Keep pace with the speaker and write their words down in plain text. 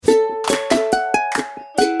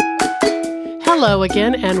Hello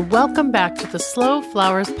again, and welcome back to the Slow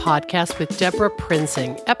Flowers podcast with Deborah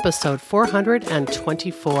Prinzing, episode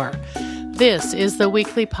 424. This is the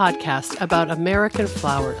weekly podcast about American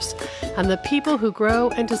flowers and the people who grow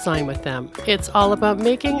and design with them. It's all about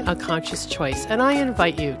making a conscious choice, and I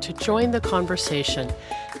invite you to join the conversation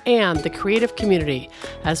and the creative community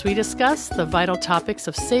as we discuss the vital topics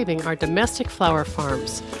of saving our domestic flower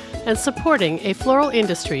farms and supporting a floral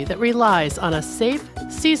industry that relies on a safe,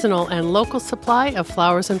 seasonal, and local supply of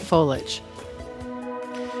flowers and foliage.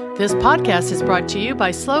 This podcast is brought to you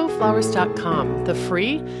by slowflowers.com, the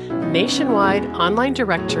free, nationwide online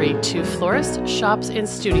directory to florists, shops, and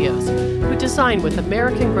studios who design with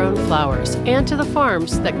American-grown flowers and to the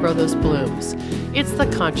farms that grow those blooms. It's the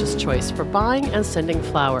conscious choice for buying and sending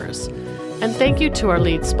flowers. And thank you to our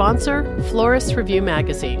lead sponsor, Florist Review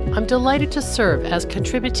Magazine. I'm delighted to serve as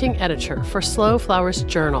contributing editor for Slow Flowers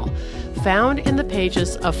Journal, found in the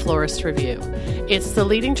pages of Florist Review. It's the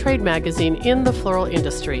leading trade magazine in the floral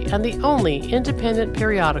industry and the only independent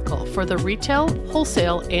periodical for the retail,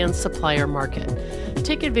 wholesale, and supplier market.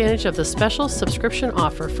 Take advantage of the special subscription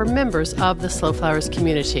offer for members of the Slow Flowers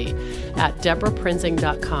community at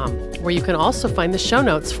deborahprinzing.com, where you can also find the show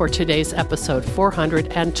notes for today's episode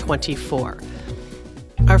 424.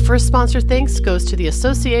 Our first sponsor thanks goes to the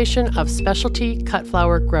Association of Specialty Cut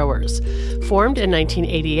Flower Growers. Formed in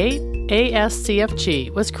 1988,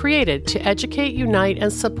 ASCFG was created to educate, unite,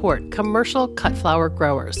 and support commercial cut flower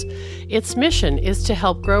growers. Its mission is to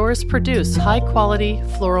help growers produce high-quality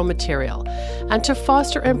floral material and to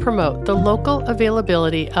foster and promote the local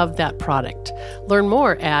availability of that product. Learn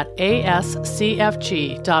more at ascfg.org.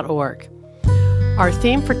 Our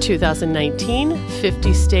theme for 2019,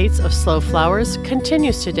 50 States of Slow Flowers,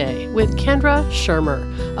 continues today with Kendra Shermer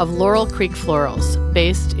of Laurel Creek Florals,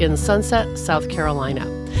 based in Sunset, South Carolina.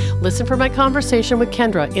 Listen for my conversation with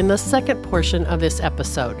Kendra in the second portion of this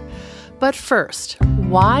episode. But first,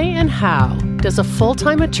 why and how does a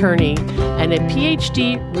full-time attorney and a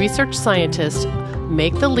PhD research scientist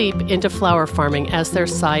make the leap into flower farming as their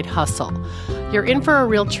side hustle? You're in for a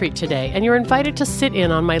real treat today, and you're invited to sit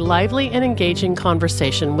in on my lively and engaging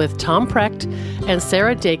conversation with Tom Precht and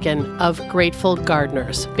Sarah Dakin of Grateful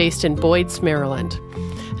Gardeners, based in Boyds, Maryland.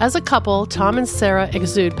 As a couple, Tom and Sarah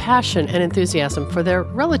exude passion and enthusiasm for their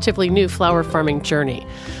relatively new flower farming journey,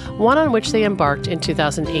 one on which they embarked in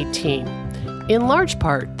 2018. In large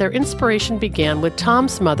part, their inspiration began with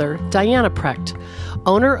Tom's mother, Diana Precht,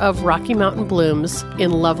 owner of Rocky Mountain Blooms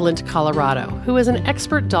in Loveland, Colorado, who is an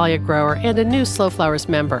expert dahlia grower and a new Slow Flowers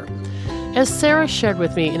member. As Sarah shared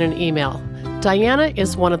with me in an email, Diana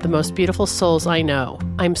is one of the most beautiful souls I know.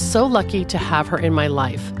 I'm so lucky to have her in my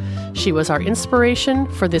life. She was our inspiration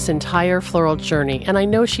for this entire floral journey, and I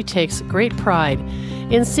know she takes great pride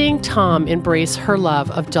in seeing Tom embrace her love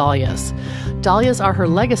of dahlias. Dahlias are her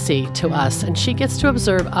legacy to us, and she gets to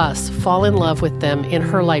observe us fall in love with them in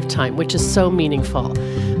her lifetime, which is so meaningful.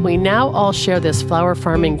 We now all share this flower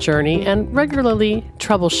farming journey and regularly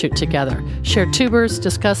troubleshoot together, share tubers,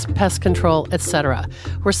 discuss pest control, etc.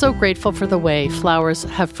 We're so grateful for the way flowers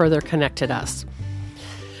have further connected us.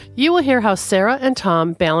 You will hear how Sarah and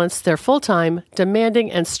Tom balance their full-time,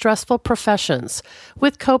 demanding, and stressful professions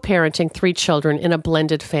with co-parenting 3 children in a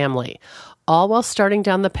blended family, all while starting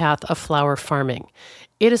down the path of flower farming.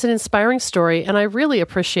 It is an inspiring story, and I really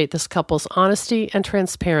appreciate this couple's honesty and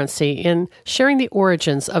transparency in sharing the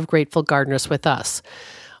origins of Grateful Gardeners with us.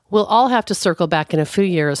 We'll all have to circle back in a few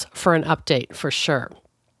years for an update for sure.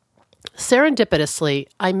 Serendipitously,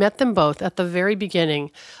 I met them both at the very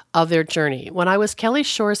beginning of their journey when I was Kelly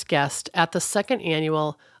Shore's guest at the second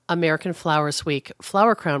annual American Flowers Week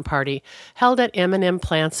Flower Crown Party held at M&M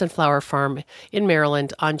Plants and Flower Farm in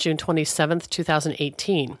Maryland on June 27,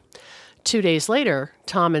 2018. 2 days later,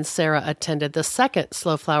 Tom and Sarah attended the second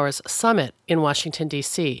Slow Flowers Summit in Washington,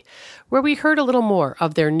 D.C., where we heard a little more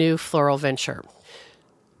of their new floral venture.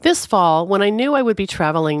 This fall, when I knew I would be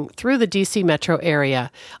traveling through the D.C. metro area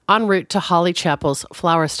en route to Holly Chapel's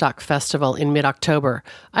Flower Stock Festival in mid-October,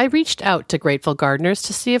 I reached out to Grateful Gardeners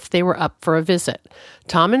to see if they were up for a visit.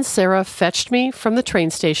 Tom and Sarah fetched me from the train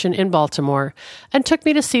station in Baltimore and took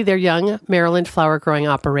me to see their young Maryland flower growing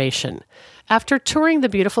operation. After touring the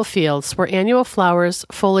beautiful fields where annual flowers,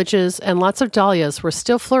 foliages, and lots of dahlias were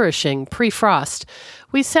still flourishing pre-frost,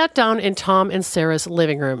 we sat down in Tom and Sarah's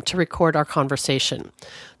living room to record our conversation.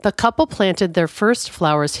 The couple planted their first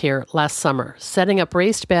flowers here last summer, setting up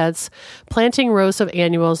raised beds, planting rows of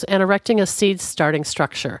annuals, and erecting a seed starting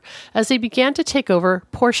structure as they began to take over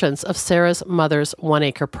portions of Sarah's mother's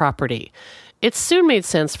 1-acre property. It soon made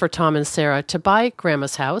sense for Tom and Sarah to buy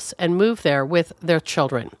Grandma's house and move there with their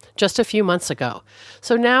children just a few months ago.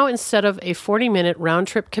 So now, instead of a 40-minute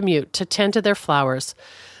round-trip commute to tend to their flowers,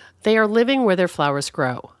 they are living where their flowers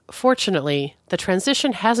grow. Fortunately, the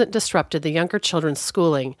transition hasn't disrupted the younger children's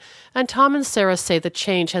schooling, and Tom and Sarah say the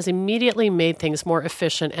change has immediately made things more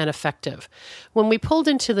efficient and effective. When we pulled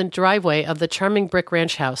into the driveway of the charming brick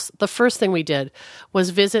ranch house, the first thing we did was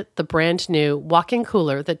visit the brand new walk-in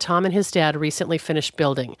cooler that Tom and his dad recently finished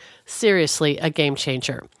building. Seriously, a game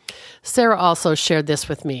changer. Sarah also shared this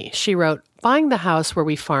with me. She wrote, "Buying the house where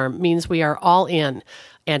we farm means we are all in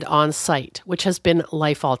and on site, which has been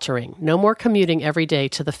life-altering. No more commuting every day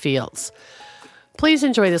to the fields." Please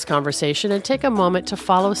enjoy this conversation and take a moment to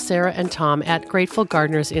follow Sarah and Tom at Grateful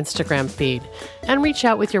Gardeners Instagram feed and reach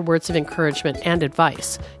out with your words of encouragement and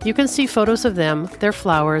advice. You can see photos of them, their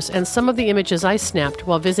flowers, and some of the images I snapped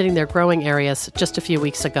while visiting their growing areas just a few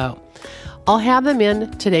weeks ago. I'll have them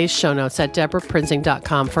in today's show notes at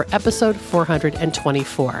DeborahPrinzing.com for episode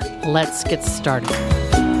 424. Let's get started.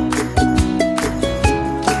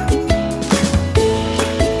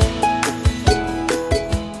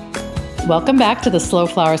 Welcome back to the Slow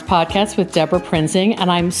Flowers Podcast with Deborah Prinzing, and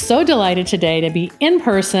I'm so delighted today to be in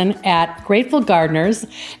person at Grateful Gardeners,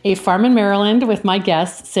 a farm in Maryland, with my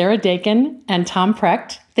guests, Sarah Dakin and Tom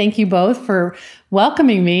Precht. Thank you both for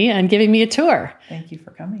welcoming me and giving me a tour. Thank you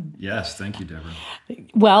for coming. Yes, thank you, Deborah.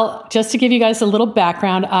 Well, just to give you guys a little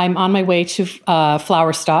background, I'm on my way to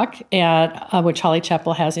Flower Stock, which Holly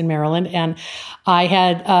Chapel has in Maryland, and I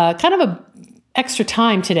had kind of a extra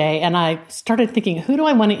time today, and I started thinking, who do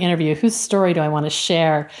I want to interview? Whose story do I want to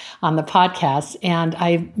share on the podcast? And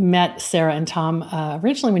I met Sarah and Tom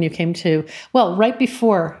originally when you came to, right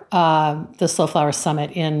before the Slow Flower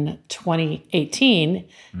Summit in 2018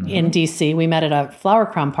 in DC. We met at a flower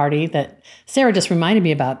crown party that Sarah just reminded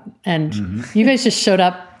me about. And you guys just showed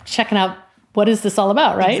up checking out, what is this all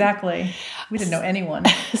about, right? Exactly. We didn't know anyone.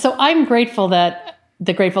 So I'm grateful that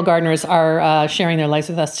the Grateful Gardeners are sharing their lives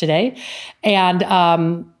with us today.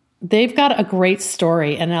 And they've got a great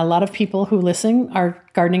story. And a lot of people who listen are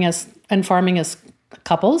gardening as and farming as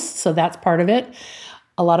couples. So that's part of it.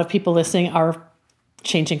 A lot of people listening are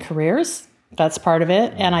changing careers. That's part of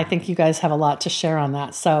it. And I think you guys have a lot to share on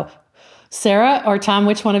that. So Sarah or Tom,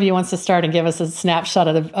 which one of you wants to start and give us a snapshot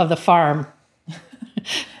of the farm?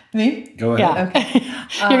 Me? Go ahead. Yeah. Okay.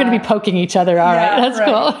 You're going to be poking each other. All right. That's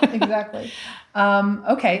cool. Exactly.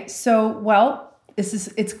 Okay. So,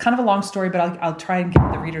 it's kind of a long story, but I'll try and give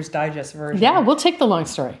the Reader's Digest version. Yeah, we'll take the long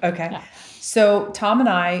story. Okay. Yeah. So Tom and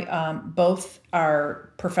I both are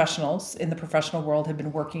professionals in the professional world, have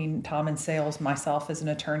been working, Tom in sales, myself as an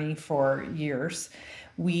attorney for years.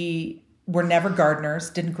 We were never gardeners,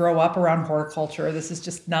 didn't grow up around horticulture. This is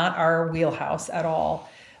just not our wheelhouse at all.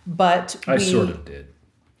 But I sort of did.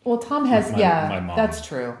 Well, Tom has, my mom. That's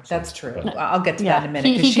true. That's true. I'll get to that in a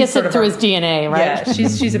minute. He gets it through his DNA, right? Yeah,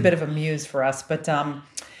 she's a bit of a muse for us. But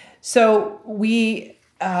so we,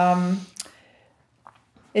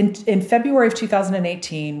 in February of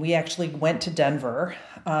 2018, we actually went to Denver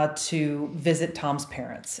to visit Tom's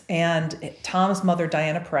parents. And Tom's mother,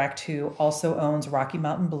 Diana Precht, who also owns Rocky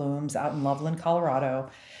Mountain Blooms out in Loveland, Colorado,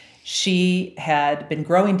 she had been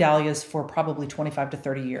growing dahlias for probably 25 to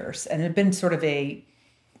 30 years and had been sort of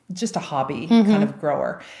just a hobby kind of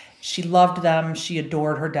grower. She loved them. She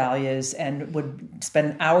adored her dahlias and would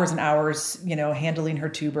spend hours and hours, handling her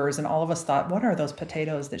tubers. And all of us thought, what are those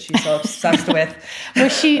potatoes that she's so obsessed with?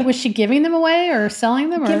 Was she giving them away or selling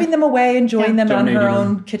them? Giving them away, enjoying them on her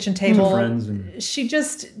own kitchen table. Friends and... She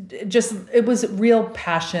just, it was real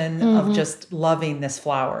passion of just loving this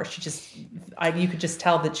flower. You could just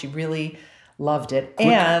tell that she really loved it.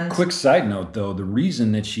 Quick side note, though, the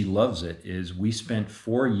reason that she loves it is we spent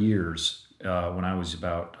 4 years, when I was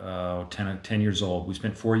about 10 years old, we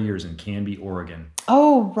spent 4 years in Canby, Oregon.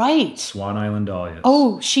 Oh, right. Swan Island dahlias.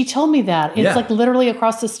 Oh, she told me that. It's like literally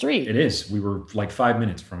across the street. It is. We were like 5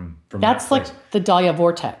 minutes from That's that like place. the dahlia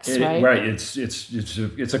vortex, right? Right.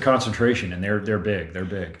 It's a concentration, and they're big. They're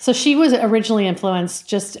big. So she was originally influenced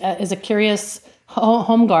just as a curious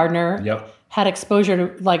home gardener. Yep. Had exposure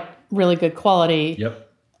to like really good quality. Yep.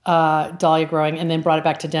 Dahlia growing, and then brought it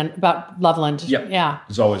back to about Loveland. Yep. Yeah.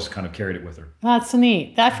 Has always kind of carried it with her. That's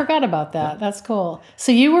neat. I forgot about that. That's cool.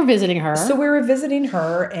 So you were visiting her. So we were visiting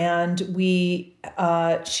her, and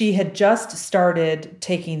she had just started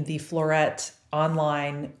taking the Floret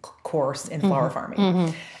online course in flower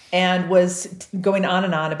farming. and was going on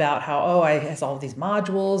and on about how, it has all these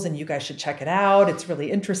modules and you guys should check it out. It's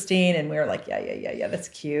really interesting. And we were like, yeah, that's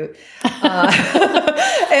cute.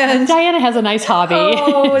 And Diana has a nice hobby.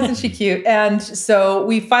 Oh, isn't she cute? And so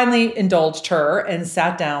we finally indulged her and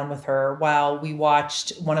sat down with her while we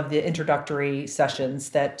watched one of the introductory sessions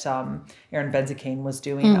that Erin Benzakein was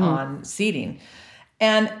doing on seeding.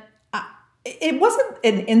 And it wasn't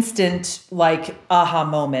an instant like aha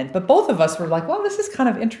moment, but both of us were like, well, this is kind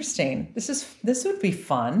of interesting. This would be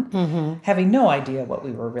fun, having no idea what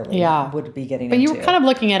we were really would be getting but into. You were kind of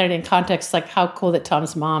looking at it in context, like how cool that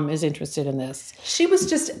Tom's mom is interested in this. She was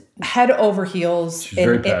just head over heels. She's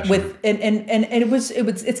very passionate.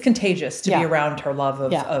 It's contagious to be around her love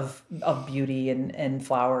of beauty and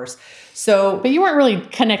flowers. So, but you weren't really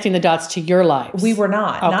connecting the dots to your lives. We were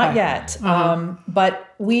not yet. But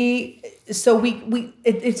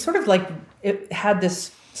it sort of like it had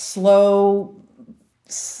this slow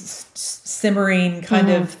simmering kind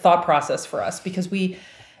of thought process for us, because we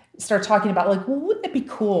started talking about like, well, wouldn't it be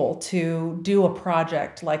cool to do a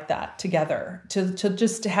project like that together, to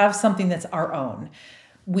just have something that's our own.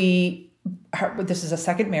 This is a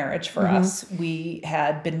second marriage for us. We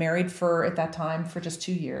had been married at that time for just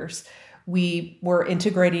 2 years. We were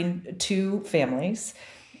integrating 2 families,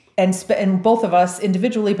 and both of us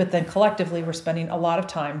individually, but then collectively, we're spending a lot of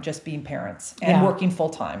time just being parents and working full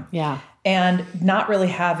time. Yeah. And not really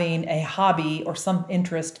having a hobby or some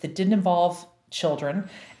interest that didn't involve children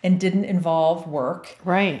and didn't involve work.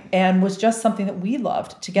 Right. And was just something that we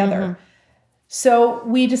loved together. So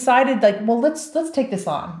we decided, like, well, let's take this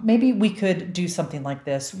on. Maybe we could do something like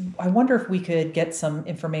this. I wonder if we could get some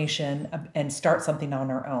information and start something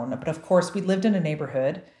on our own. But of course, we lived in a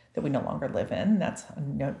neighborhood that we no longer live in. That's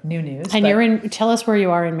new news. And tell us where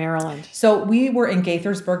you are in Maryland. So we were in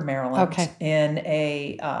Gaithersburg, Maryland. Okay.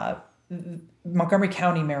 In Montgomery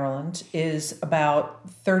County, Maryland is about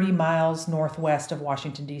 30 miles northwest of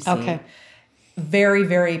Washington, D.C. Okay. Very,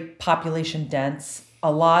 very population dense.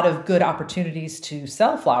 A lot of good opportunities to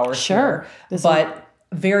sell flowers here, but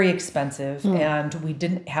very expensive. And we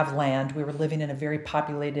didn't have land. We were living in a very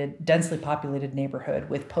densely populated neighborhood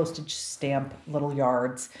with postage stamp little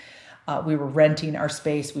yards. We were renting our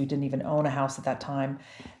space. We didn't even own a house at that time.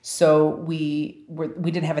 So we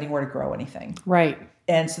didn't have anywhere to grow anything. Right.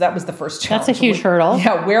 And so that was the first challenge. That's a huge hurdle.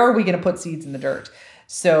 Yeah. Where are we going to put seeds in the dirt?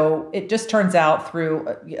 So it just turns out through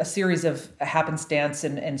a series of happenstance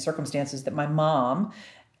and circumstances that my mom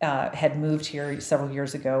had moved here several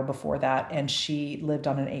years ago before that. And she lived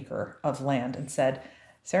on an acre of land and said,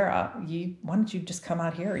 Sarah, why don't you just come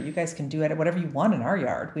out here? You guys can do whatever you want in our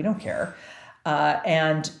yard. We don't care.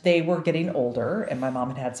 And they were getting older, and my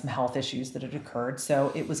mom had some health issues that had occurred.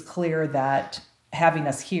 So it was clear that having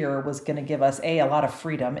us here was going to give us a lot of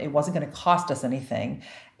freedom. It wasn't going to cost us anything.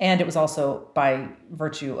 And it was also, by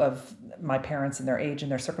virtue of my parents and their age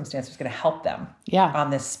and their circumstances, going to help them on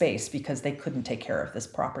this space, because they couldn't take care of this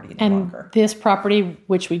property any longer. This property,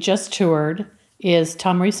 which we just toured, is,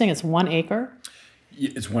 Tom, were you saying it's 1 acre?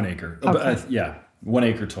 It's 1 acre. Okay. 1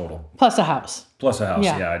 acre total. Plus a house.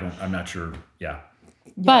 Yeah. I'm not sure. Yeah.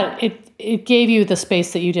 But it gave you the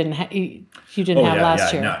space that you didn't have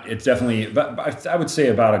last year. No, it's definitely, but I would say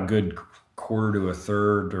about a good quarter to a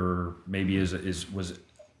third, or maybe was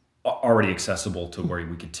already accessible to where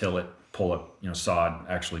we could till it, pull it, sod,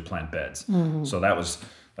 actually plant beds. So that was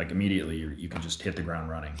like immediately you could just hit the ground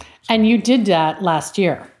running. So, and you did that last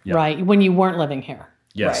year, right? When you weren't living here.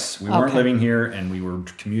 Yes, right. We weren't living here, and we were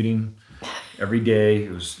commuting every day.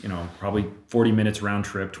 It was, probably 40 minutes round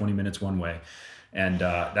trip, 20 minutes one way. And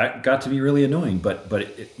that got to be really annoying, but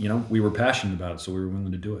we were passionate about it, so we were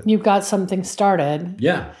willing to do it. You got something started.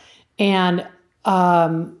 Yeah. And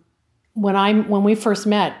when we first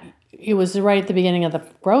met, it was right at the beginning of the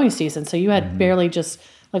growing season. So you had barely just,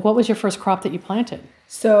 like, what was your first crop that you planted?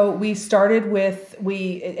 So we started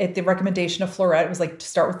at the recommendation of Floret, it was like to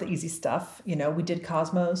start with the easy stuff. We did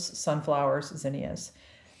cosmos, sunflowers, zinnias,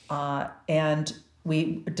 and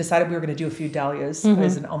we decided we were going to do a few dahlias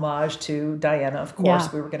as an homage to Diana. Of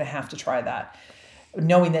course, we were going to have to try that,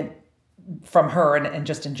 knowing that from her and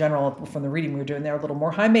just in general from the reading we were doing, they were a little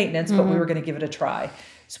more high maintenance, but we were going to give it a try.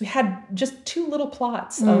 So we had just 2 little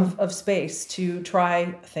plots of space to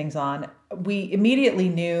try things on. We immediately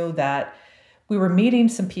knew that we were meeting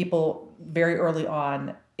some people very early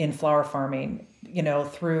on in flower farming,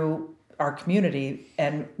 through our community,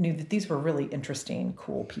 and knew that these were really interesting,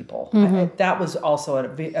 cool people. That was also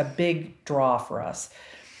a big draw for us,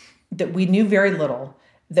 that we knew very little,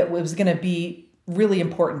 that it was going to be really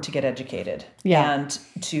important to get educated and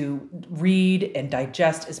to read and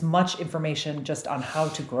digest as much information just on how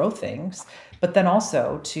to grow things, but then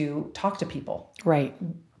also to talk to people. Right.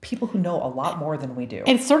 People who know a lot more than we do.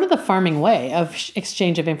 It's sort of the farming way of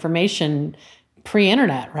exchange of information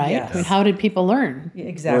pre-internet, right? Yes. I mean, how did people learn?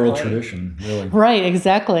 Exactly. Oral tradition, really. Right,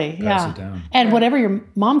 exactly. Pass it down. And whatever your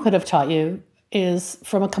mom could have taught you is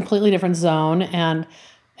from a completely different zone and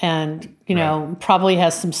you know, probably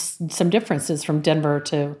has some differences from Denver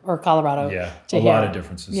or Colorado. Yeah, to a here. lot of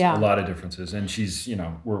differences. Yeah. A lot of differences. And she's, you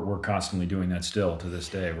know, we're constantly doing that still to this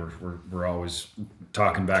day. We're always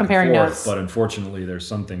talking back Comparing and forth. notes. But unfortunately, there's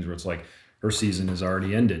some things where it's like her season is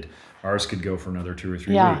already ended. Ours could go for another 2 or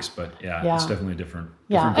 3 weeks, but it's definitely different.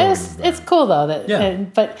 Yeah, different it's cool though.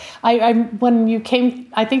 But I when you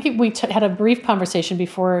came, I think we had a brief conversation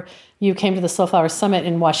before you came to the Slow Flower Summit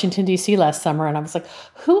in Washington, D.C. last summer, and I was like,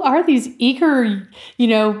 who are these eager, you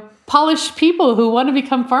know, polished people who want to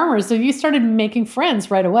become farmers? So you started making friends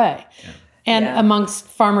right away. Yeah. And amongst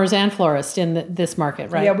farmers and florists in this market,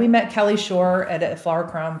 right? Yeah, we met Kelly Shore at a Flower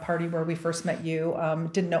Crown party where we first met you.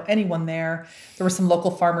 Didn't know anyone there. There were some local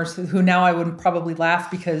farmers who now I would probably laugh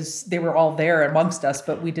because they were all there amongst us,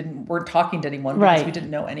 but weren't talking to anyone because we didn't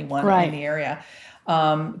know anyone in the area.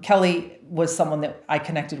 Kelly was someone that I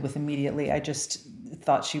connected with immediately. I just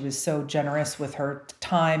thought she was so generous with her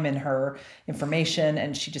time and her information,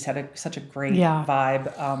 and she just had such a great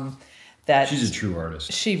vibe. That she's a true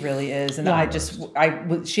artist. She really is, and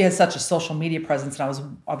she has such a social media presence,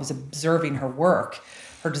 and I was observing her work,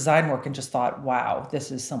 her design work, and just thought, wow,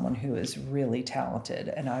 this is someone who is really talented,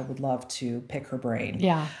 and I would love to pick her brain.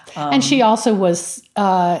 Yeah, and she also was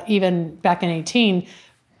even back in 2018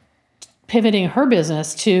 pivoting her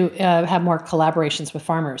business to have more collaborations with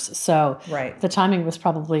farmers. So the timing was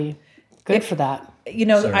probably good for that. You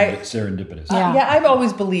know, serendipitous. I've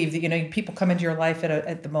always believed that, you know, people come into your life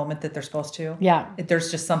at the moment that they're supposed to. Yeah.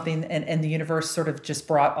 There's just something, and the universe sort of just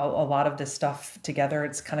brought a lot of this stuff together.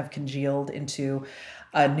 It's kind of congealed into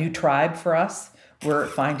a new tribe for us. We're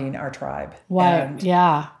finding our tribe. Wow.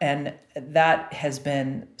 And that has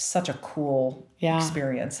been such a cool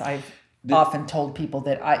experience. I've often told people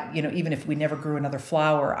that even if we never grew another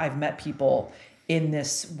flower, I've met people in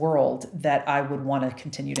this world that I would want to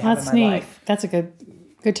continue to have in my life. That's a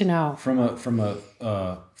good to know. From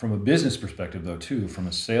a business perspective, though, too, from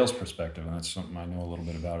a sales perspective, and that's something I know a little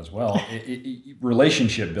bit about as well.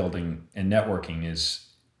 Relationship building and networking is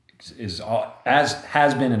as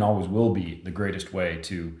has been and always will be the greatest way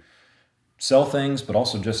to sell things, but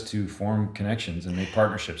also just to form connections and make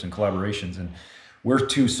partnerships and collaborations. And we're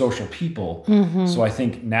two social people, so I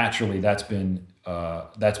think naturally that's been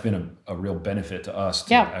a real benefit to us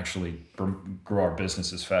to actually grow our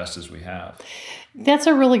business as fast as we have. That's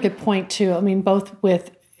a really good point too. I mean, both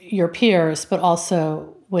with your peers, but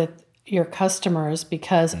also with your customers,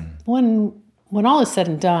 because when all is said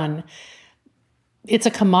and done, it's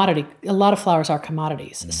a commodity. A lot of flowers are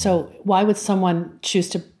commodities. So why would someone choose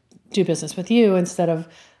to do business with you instead of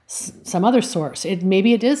some other source?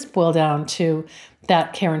 Maybe it does boil down to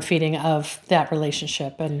that care and feeding of that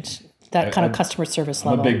relationship and that kind of customer service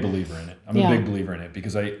level. I'm a big believer in it. I'm a big believer in it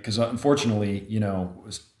because unfortunately, you know,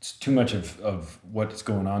 too much of what's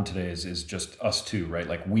going on today is just us two, right?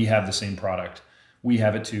 Like we have the same product, we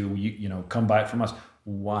have it too. You know, come buy it from us.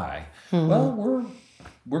 Why? Well,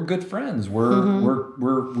 we're good friends.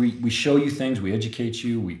 We show you things. We educate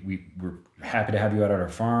you. We're happy to have you out at our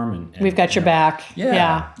farm, and we've got your back.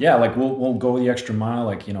 Yeah. Like we'll go the extra mile.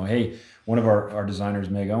 Like, you know, hey, one of our designers,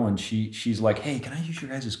 Meg Owen, she's like, hey, can I use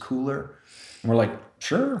your guys' cooler? And we're like,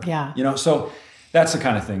 sure. Yeah. You know, so that's the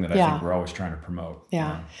kind of thing that I think we're always trying to promote. Yeah.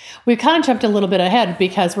 You know? We kind of jumped a little bit ahead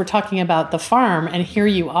because we're talking about the farm, and here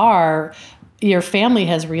you are. Your family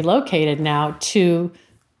has relocated now to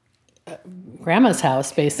grandma's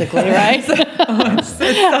house, basically, right?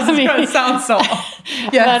 It sounds so.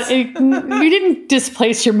 Yes. But you didn't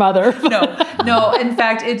displace your mother. No. In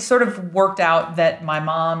fact, it sort of worked out that my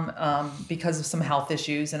mom, because of some health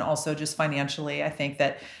issues and also just financially, I think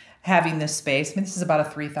that having this space, I mean, this is about a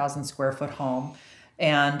 3,000 square foot home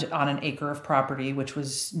and on an acre of property, which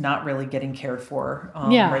was not really getting cared for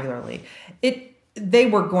regularly. They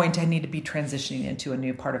were going to need to be transitioning into a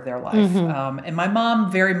new part of their life. And my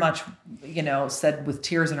mom very much, you know, said with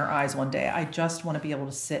tears in her eyes one day, I just want to be able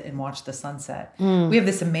to sit and watch the sunset. We have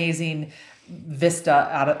this amazing vista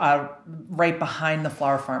out right behind the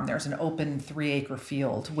flower farm. There's an open 3-acre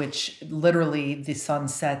field, which literally the sun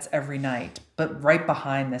sets every night, but right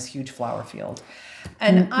behind this huge flower field.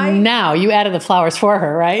 And now you added the flowers for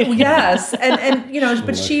her, right? Yes. And you know,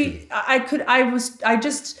 but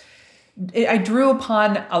I drew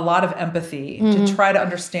upon a lot of empathy to try to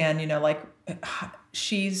understand, like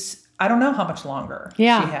I don't know how much longer she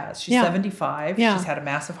has. She's 75. Yeah. She's had a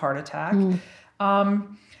massive heart attack.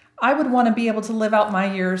 I would want to be able to live out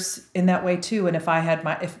my years in that way too. And if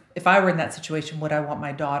I were in that situation, would I want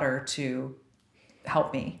my daughter to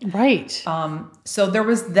help me? Right. So there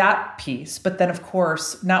was that piece, but then of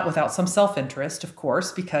course, not without some self-interest, of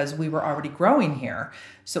course, because we were already growing here.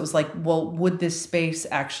 So it was like, well, would this space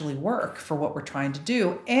actually work for what we're trying to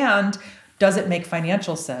do? And does it make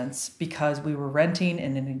financial sense? Because we were renting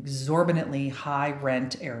in an exorbitantly high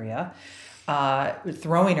rent area,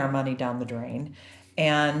 throwing our money down the drain.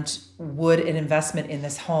 And would an investment in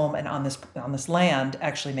this home and on this land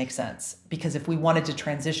actually make sense? Because if we wanted to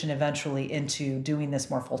transition eventually into doing this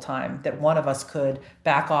more full time, that one of us could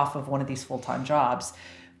back off of one of these full time jobs,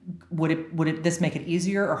 would this make it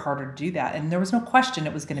easier or harder to do that? And there was no question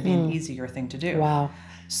it was going to be an easier thing to do. Wow.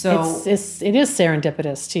 So it is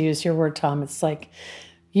serendipitous, to use your word, Tom. It's like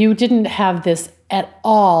you didn't have this at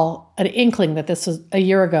all, an inkling that this was a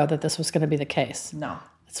year ago that this was going to be the case. No.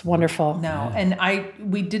 It's wonderful. No, and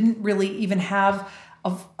we didn't really even have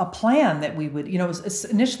a plan that we would,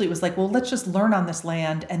 initially it was like, well, let's just learn on this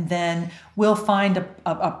land and then we'll find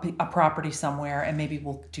a property somewhere and maybe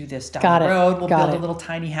we'll do this down the road. We'll build a little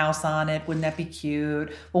tiny house on it. Wouldn't that be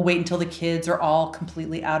cute? We'll wait until the kids are all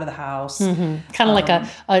completely out of the house. Kind of like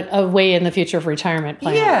a way in the future of retirement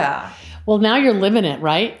plan. Yeah. Well, now you're living it,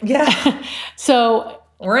 right? Yeah. So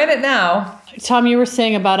we're in it now. Tom, you were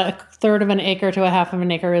saying about a third of an acre to a half of an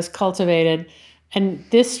acre is cultivated. And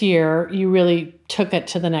this year, you really took it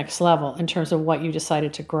to the next level in terms of what you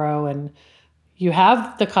decided to grow. And you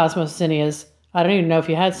have the Cosmos zinnias. I don't even know if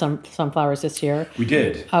you had some sunflowers this year. We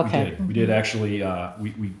did. Okay. We did actually.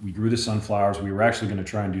 We grew the sunflowers. We were actually going to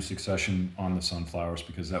try and do succession on the sunflowers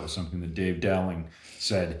because that was something that Dave Dowling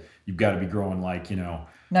said, you've got to be growing 90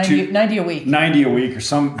 a week. 90 a week or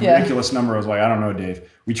some ridiculous number. I was like, I don't know, Dave.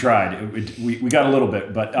 We tried. We got a little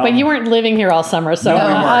bit, but you weren't living here all summer, so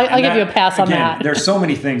I'll give you a pass on that. There's so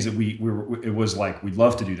many things that it was like we'd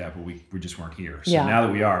love to do that, but we just weren't here. So now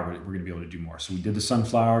that we are, we're going to be able to do more. So we did the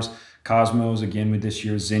sunflowers, Cosmos again with this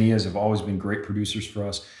year. Zinnias have always been great producers for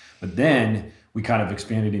us, but then we kind of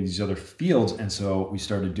expanded in these other fields, and so we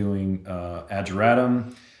started doing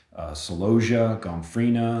ageratum, celosia,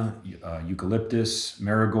 gomphrena, eucalyptus,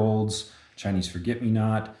 marigolds, Chinese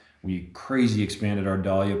forget-me-not. We crazy expanded our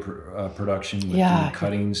dahlia production with doing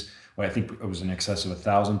cuttings. Well, I think it was in excess of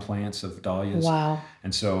 1,000 plants of dahlias. Wow!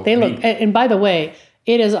 And so they look. And by the way,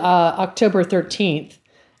 it is October 13th,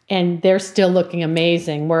 and they're still looking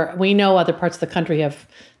amazing. We know other parts of the country have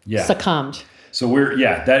succumbed. So we're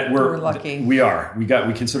lucky. We are. We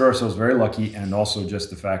consider ourselves very lucky, and also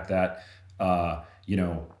just the fact that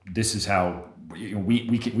this is how. We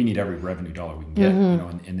need every revenue dollar we can get,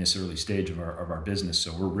 in this early stage of our business.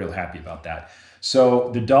 So we're real happy about that. So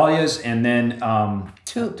the dahlias, and then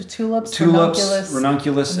tulips,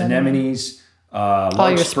 ranunculus, anemones,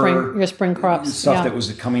 your spring crops, stuff that was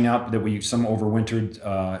coming up that some overwintered,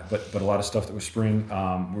 but a lot of stuff that was spring.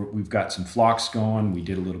 We've got some phlox going. We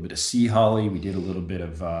did a little bit of sea holly. We did a little bit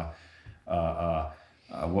of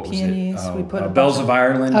what peonies. Was it? We put bells of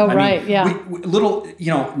Ireland. Little,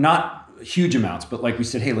 not huge amounts, but like we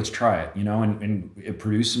said, hey, let's try it, and it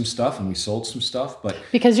produced some stuff, and we sold some stuff. But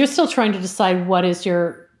because you're still trying to decide what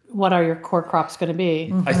are your core crops going to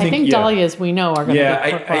be. I think dahlias we know are going to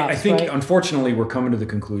be core crops. I think unfortunately we're coming to the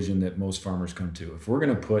conclusion that most farmers come to. If we're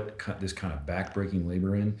going to put this kind of backbreaking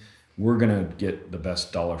labor in, we're going to get the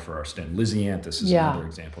best dollar for our stem. Lisianthus is another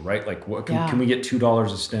example, right? Like, can we get $2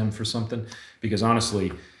 a stem for something? Because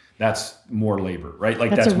honestly, that's more labor, right?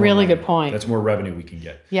 Like that's a really good point. That's more revenue we can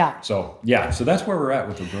get. Yeah. So that's where we're at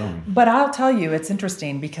with the growing. But I'll tell you, it's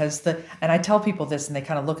interesting because and I tell people this and they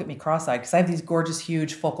kind of look at me cross-eyed because I have these gorgeous,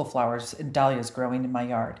 huge focal flowers and dahlias growing in my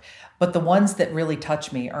yard. But the ones that really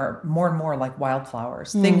touch me are more and more like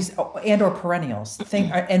wildflowers, things and or perennials,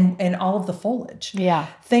 and all of the foliage. Yeah.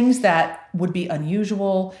 Things that would be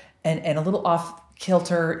unusual and a little off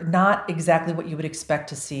kilter, not exactly what you would expect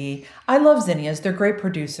to see. I love zinnias. They're great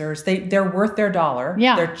producers. They're worth their dollar.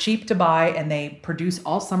 Yeah. They're cheap to buy and they produce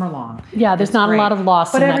all summer long. Yeah, there's not a lot of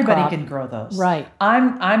loss in that crop. But everybody can grow those. Right.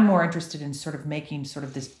 I'm more interested in sort of making sort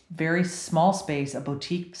of this very small space, a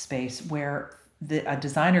boutique space where a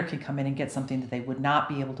designer can come in and get something that they would not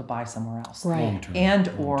be able to buy somewhere else. Right.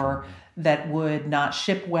 Or that would not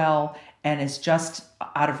ship well and is just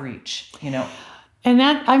out of reach, And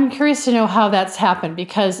that I'm curious to know how that's happened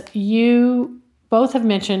because you both have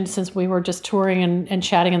mentioned, since we were just touring and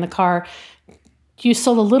chatting in the car, you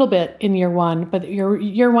sold a little bit in year one, but your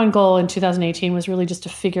year one goal in 2018 was really just to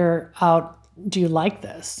figure out, do you like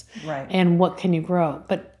this? Right. And what can you grow?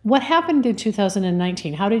 But what happened in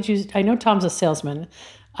 2019? How did you, I know Tom's a salesman.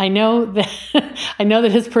 I know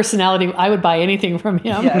that his personality, I would buy anything from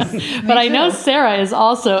him. Yes, but I know Sarah is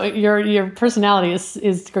also, your personality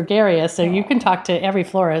is gregarious, so you can talk to every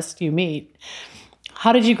florist you meet.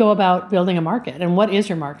 How did you go about building a market, and what is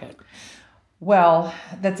your market? Well,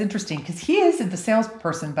 that's interesting because he is the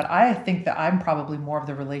salesperson, but I think that I'm probably more of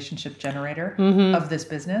the relationship generator of this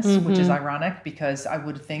business, which is ironic because I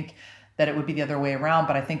would think that it would be the other way around.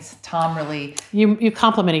 But I think Tom really you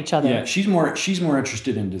complement each other. Yeah, she's more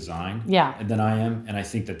interested in design than I am, and I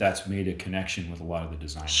think that's made a connection with a lot of the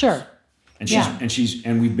designers. Sure.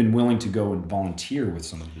 And we've been willing to go and volunteer with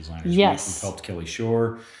some of the designers. Yes. We've helped Kelly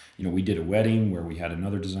Shore. We did a wedding where we had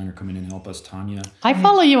another designer come in and help us, Tanya. I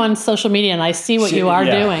follow you on social media and I see what you are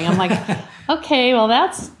doing. I'm like, okay, well,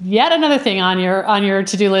 that's yet another thing on your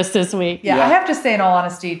to-do list this week. Yeah, I have to say, in all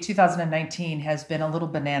honesty, 2019 has been a little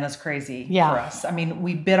bananas crazy for us. I mean,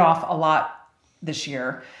 we bit off a lot this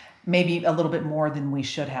year, maybe a little bit more than we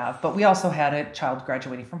should have. But we also had a child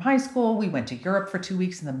graduating from high school. We went to Europe for 2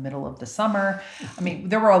 weeks in the middle of the summer. I mean,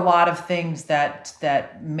 there were a lot of things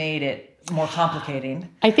that made it more complicating.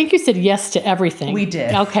 I think you said yes to everything. We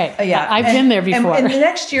did. Okay. Yeah. I've been there before. And the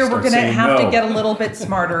next year we're going to have no. to get a little bit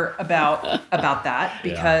smarter about that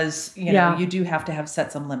because you do have to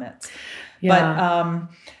set some limits. Yeah.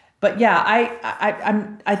 But yeah,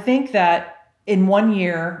 I think that in 1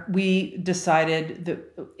 year we decided that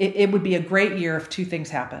it would be a great year if two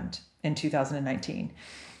things happened in 2019.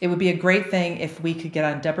 It would be a great thing if we could get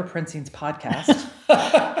on Deborah Prinzing's podcast.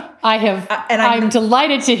 I'm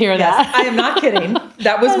delighted to hear that. I am not kidding.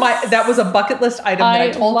 That was a bucket list item that I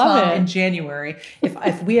told Tom in January.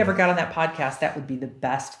 If we ever got on that podcast, that would be the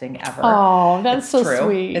best thing ever. Oh, that's so true.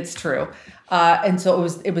 sweet. It's true. And so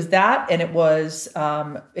it was that, and it was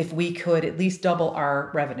if we could at least double our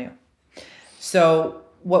revenue. So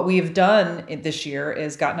what we've done this year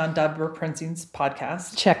is gotten on Deborah Prinzing's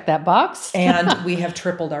podcast. Check that box. And we have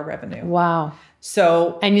tripled our revenue. Wow.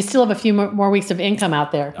 So, and you still have a few more weeks of income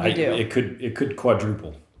out there. We do. It could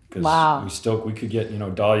quadruple. Wow. We could get,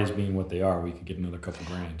 dahlias being what they are, we could get another couple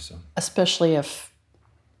grand. So especially if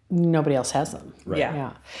nobody else has them. Right.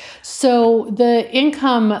 Yeah. So the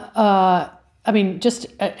income,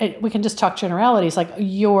 we can just talk generalities. Like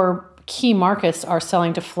your key markets are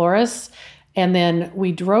selling to florists. And then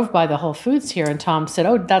we drove by the Whole Foods here and Tom said,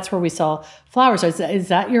 oh, that's where we sell flowers. Is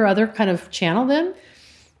that your other kind of channel then?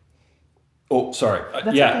 Oh, sorry.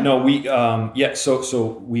 Okay. No, we,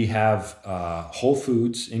 so we have Whole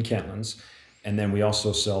Foods in Kentlands, and then we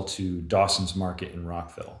also sell to Dawson's Market in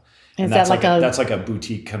Rockville. And that's like a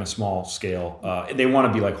boutique kind of small scale. They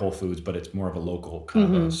want to be like Whole Foods, but it's more of a local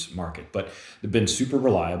kind of a market. But they've been super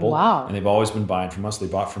reliable. Wow. And they've always been buying from us. They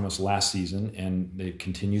bought from us last season, and they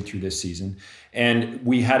continued through this season. And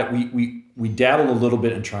we dabbled a little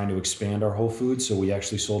bit in trying to expand our Whole Foods. So we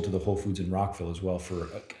actually sold to the Whole Foods in Rockville as well for,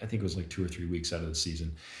 I think it was like 2 or 3 weeks out of the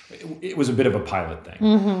season. It was a bit of a pilot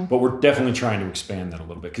thing, but we're definitely trying to expand that a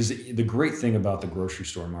little bit. Because the great thing about the grocery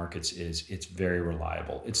store markets is it's very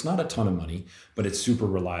reliable. It's not a ton of money, but it's super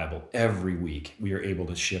reliable. Every week we are able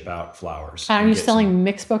to ship out flowers. Are you selling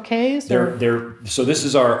mixed bouquets? So this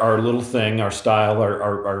is our little thing, our style,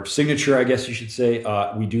 our signature, I guess you should say.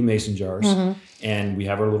 We do mason jars. And we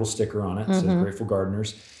have our little sticker on it. It says Grateful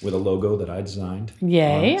Gardeners with a logo that I designed.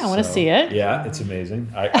 Yay, I want to see it. Yeah, it's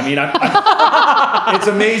amazing. It's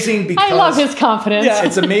amazing because... I love his confidence. Yeah,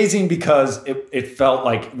 it's amazing because it felt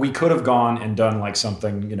like we could have gone and done like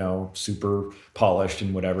something, super polished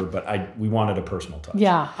and whatever, but we wanted a personal touch.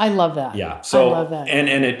 Yeah, I love that. Yeah, so I love that.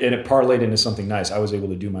 And it parlayed into something nice. I was able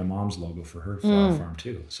to do my mom's logo for her flower farm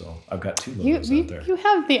too. So I've got 2 logos out there. You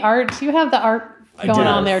have the art. You have the art going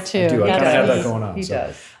on there too. I do. I kind of have that going on. He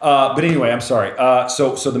does. But anyway, I'm sorry.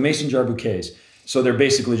 So the mason jar bouquets. So they're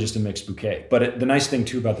basically just a mixed bouquet. But the nice thing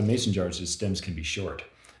too about the mason jars is stems can be short.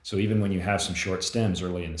 So even when you have some short stems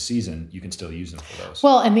early in the season, you can still use them for those.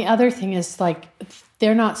 Well, and the other thing is like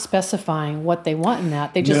they're not specifying what they want in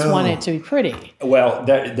that. They just want it to be pretty. Well,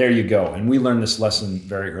 there you go. And we learned this lesson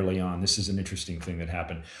very early on. This is an interesting thing that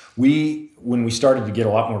happened. When we started to get a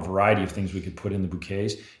lot more variety of things we could put in the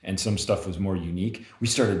bouquets, and some stuff was more unique, we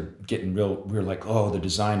started getting we were like, oh, the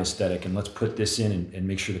design aesthetic, and let's put this in and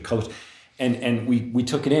make sure the colors. And we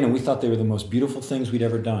took it in, and we thought they were the most beautiful things we'd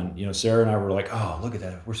ever done. Sarah and I were like, oh, look at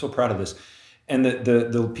that. We're so proud of this. And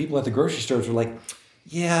the people at the grocery stores were like,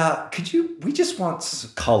 yeah, we just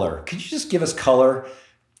want color. Could you just give us color?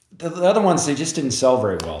 The other ones, they just didn't sell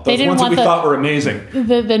very well. They Those didn't ones that want we thought were amazing.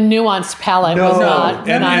 The nuanced palette was not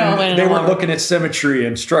and they weren't along. looking at symmetry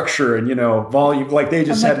and structure and volume. Like they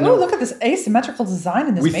just I'm had like, oh, look at this asymmetrical design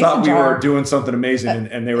in this We mason thought we jar. were doing something amazing,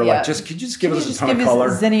 and they were like, could you just give us a ton of color?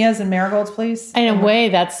 Zinnias and marigolds, please. In a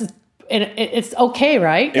way, it's okay,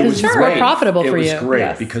 right? It was it's great. more profitable for you. It was great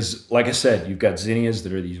Yes. because, like I said, you've got zinnias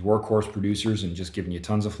that are these workhorse producers and just giving you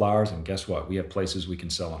tons of flowers. And guess what? We have places we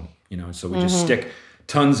can sell them. And so we just stick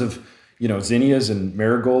tons of zinnias and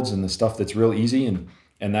marigolds and the stuff that's real easy, and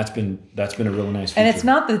that's been a really nice feature. And it's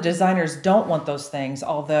not that designers don't want those things,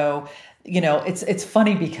 although it's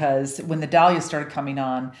funny because when the dahlias started coming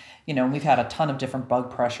on, we've had a ton of different bug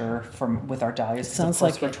pressure with our dahlias. Sounds of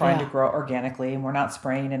course like we're trying to grow organically, and we're not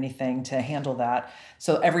spraying anything to handle that.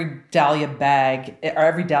 So every dahlia bag or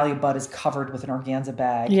every dahlia bud is covered with an organza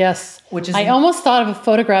bag. Yes, which is I almost thought of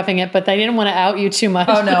photographing it, but I didn't want to out you too much.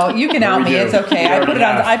 Oh no, you can out me. It's okay.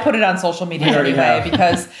 I put it on social media anyway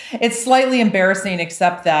because it's slightly embarrassing,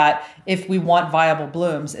 except that if we want viable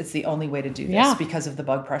blooms, it's the only way to do this because of the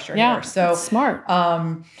bug pressure here. So it's smart.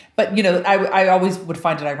 But I always would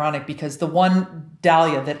find it ironic because the one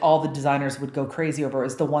dahlia that all the designers would go crazy over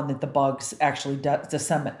is the one that the bugs actually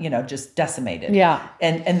just decimated. Yeah.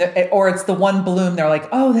 Or it's the one bloom they're like,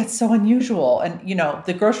 oh, that's so unusual. And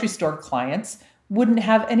the grocery store clients wouldn't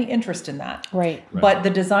have any interest in that. Right. But the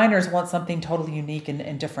designers want something totally unique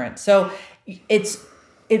and different. So it's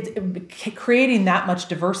creating that much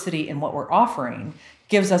diversity in what we're offering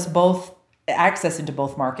gives us both access into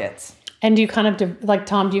both markets. And do you kind of, like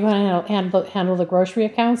Tom, do you handle the grocery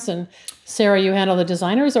accounts, and Sarah, you handle the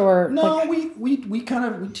designers, or no? We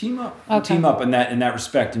team up. Okay. We team up in that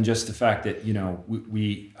respect, and just the fact that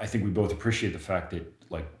I think we both appreciate the fact that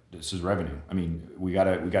this is revenue. I mean, we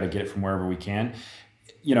gotta get it from wherever we can.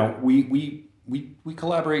 We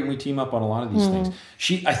collaborate and we team up on a lot of these things.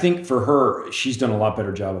 I think for her, she's done a lot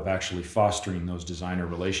better job of actually fostering those designer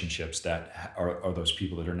relationships that are those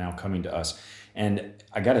people that are now coming to us. And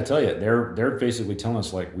I got to tell you, they're basically telling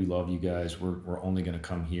us we love you guys. We're only going to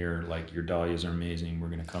come here. Your dahlias are amazing. We're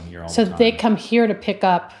going to come here all the time. So they come here to pick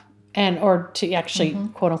up or to actually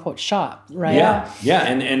quote unquote shop, right? Yeah.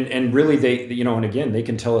 And really they, and again, they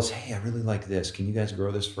can tell us, hey, I really like this. Can you guys grow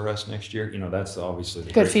this for us next year? That's obviously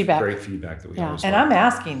the great feedback that we always And like. I'm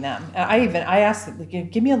asking them. I asked them,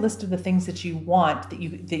 give me a list of the things that you want that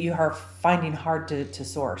you are finding hard to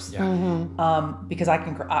source. Yeah. Because I'm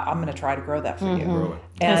going to try to grow that for you. Grow it.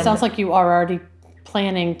 And it sounds like you are already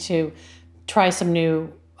planning to try some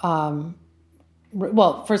new.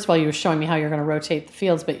 Well, first of all, you were showing me how you're going to rotate the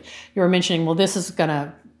fields, but you were mentioning, well, this is going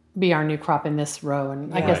to be our new crop in this row.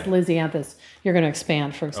 And I guess Lysianthus, you're going to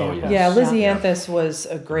expand, for example. Yeah, Lysianthus was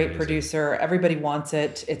a great producer. Everybody wants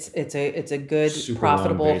it. It's a good, super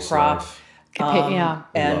profitable crop. We'll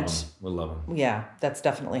love them. Yeah, that's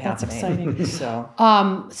definitely happening. Exciting.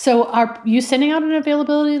 So are you sending out an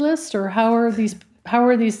availability list, or how are these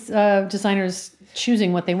designers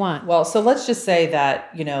choosing what they want? Well, so let's just say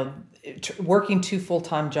that, working 2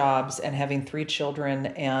 full-time jobs and having 3 children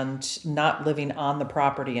and not living on the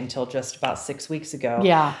property until just about 6 weeks ago.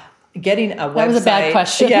 Yeah. Getting a website. That was a bad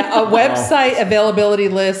question. Yeah, a website availability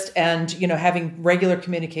list and, having regular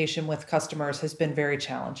communication with customers has been very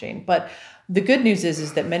challenging. But the good news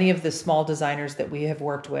is that many of the small designers that we have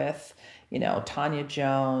worked with, Tanya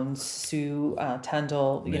Jones, Sue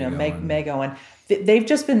Tendall, Meg Owen, they've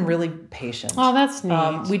just been really patient. Oh, that's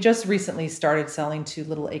neat. We just recently started selling to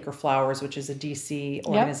Little Acre Flowers, which is a DC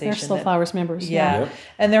organization. They're Slow Flowers members. Yeah,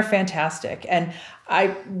 and they're fantastic. And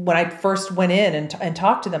when I first went in and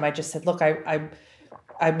talked to them, I just said, look, I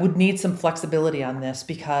would need some flexibility on this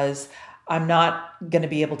because I'm not going to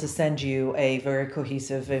be able to send you a very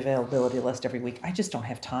cohesive availability list every week. I just don't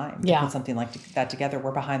have time to put something like that together.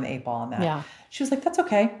 We're behind the 8 ball on that. Yeah. She was like, that's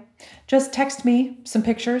okay. Just text me some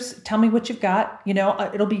pictures. Tell me what you've got.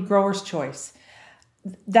 It'll be grower's choice.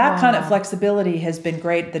 That kind of flexibility has been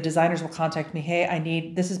great. The designers will contact me.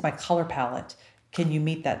 Hey, this is my color palette. Can you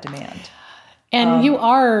meet that demand? And you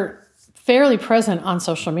are fairly present on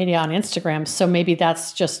social media, on Instagram. So maybe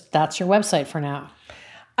that's your website for now.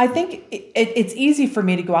 I think it's easy for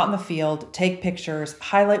me to go out in the field, take pictures,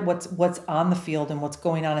 highlight what's on the field and what's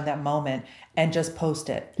going on in that moment, and just post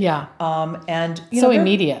it. Yeah. And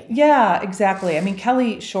immediate. Yeah, exactly. I mean,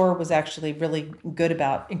 Kelly Shore was actually really good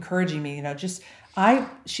about encouraging me.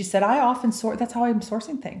 She said, I often that's how I'm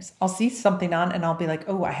sourcing things. I'll see something on and I'll be like,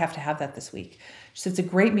 oh, I have to have that this week. She said, it's a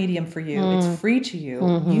great medium for you. It's free to you.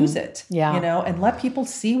 Mm-hmm. Use it. Yeah. And let people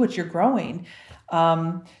see what you're growing.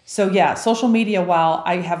 Social media, while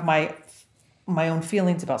I have my my own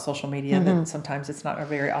feelings about social media, that sometimes it's not a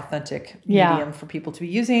very authentic Yeah. medium for people to be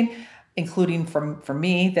using, including for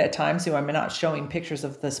me, that at times I'm not showing pictures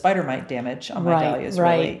of the spider mite damage on my dahlias.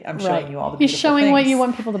 Really, I'm showing you all the beautiful You're showing things. what you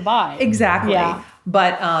want people to buy. Exactly. Yeah.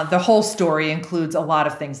 But the whole story includes a lot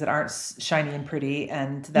of things that aren't shiny and pretty.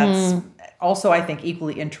 And that's also, I think,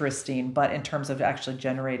 equally interesting, but in terms of actually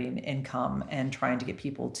generating income and trying to get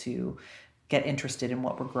people to get interested in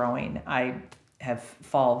what we're growing, I have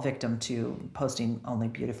fall victim to posting only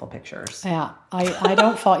beautiful pictures. Yeah, I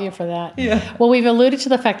don't fault you for that. Yeah. Well, we've alluded to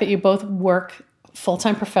the fact that you both work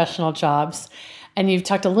full-time professional jobs, and you've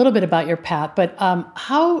talked a little bit about your path, but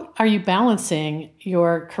how are you balancing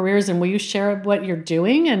your careers, and will you share what you're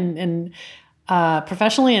doing and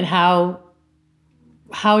professionally, and how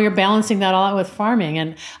you're balancing that all out with farming?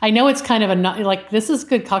 And I know it's kind of like, this is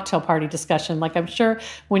good cocktail party discussion. Like, I'm sure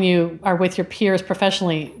when you are with your peers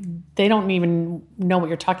professionally, they don't even know what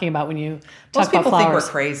you're talking about when you talk about flowers. Most people think we're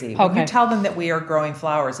crazy. When Okay. you tell them that we are growing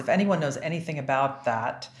flowers, if anyone knows anything about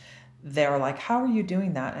that, they're like, how are you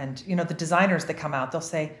doing that? And, the designers that come out, they'll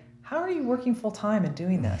say, how are you working full time and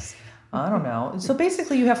doing this? I don't know. So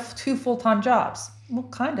basically you have 2 full-time jobs. Well,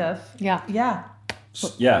 kind of. Yeah. Yeah.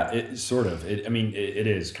 Yeah, it sort of. It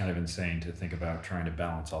is kind of insane to think about trying to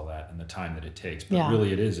balance all that and the time that it takes. But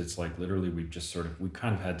really, it is. It's like literally we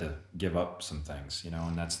kind of had to give up some things,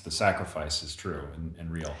 and that's the sacrifice is true and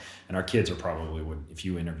real. And our kids are probably if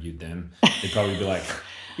you interviewed them, they'd probably be like,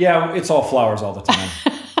 yeah, it's all flowers all the time.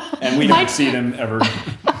 And we don't see them ever.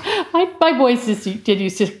 My boys did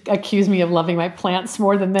used to accuse me of loving my plants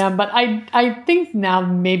more than them, but I think now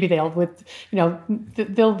maybe they'll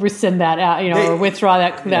rescind that or withdraw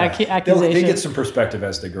that accusation. They get some perspective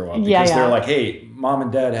as they grow up because Yeah. they're like, hey, mom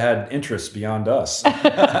and dad had interests beyond us,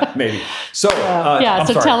 maybe. So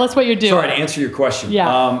so tell us what you're doing. Sorry to answer your question.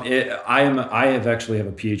 Yeah. I have a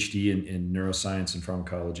PhD in neuroscience and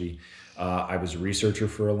pharmacology. I was a researcher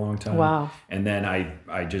for a long time. Wow. And then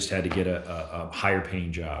I just had to get a higher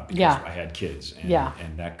paying job because Yeah. I had kids. And, Yeah.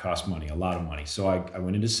 and that cost money, a lot of money. So I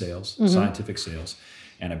went into sales, scientific sales,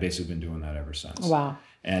 and I've basically been doing that ever since. Wow.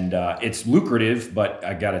 And it's lucrative, but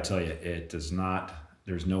I got to tell you, it does not.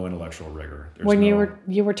 There's no intellectual rigor. When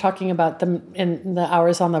you were talking about them in the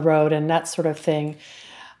hours on the road and that sort of thing,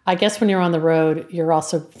 I guess when you're on the road, you're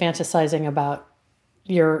also fantasizing about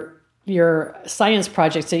your science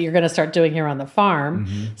projects that you're going to start doing here on the farm.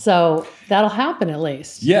 So that'll happen at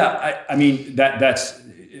least. Yeah, I mean that's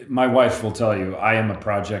my wife will tell you. I am a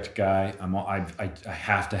project guy. I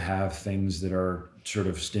have to have things that are sort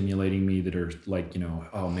of stimulating me, that are like,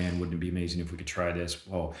 oh man, wouldn't it be amazing if we could try this?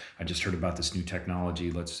 Well, I just heard about this new technology.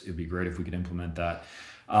 It'd be great if we could implement that.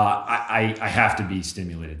 I have to be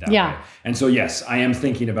stimulated that way. And so yes, I am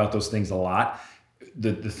thinking about those things a lot.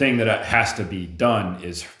 The thing that has to be done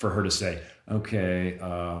is for her to say, okay,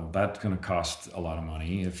 that's going to cost a lot of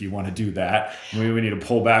money. If you want to do that, we need to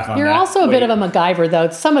pull back on that. You're also a bit of a MacGyver, though.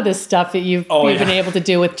 Some of this stuff that you've been able to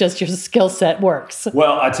do with just your skill set works.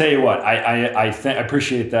 Well, I tell you what, I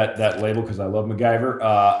appreciate that label because I love MacGyver.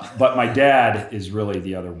 But my dad is really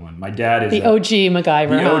the other one. My dad is the OG MacGyver.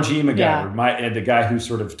 The OG MacGyver. Yeah. The guy who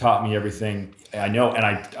sort of taught me everything I know. And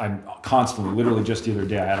I'm constantly, literally just the other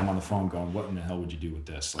day, I had him on the phone going, what in the hell would you do with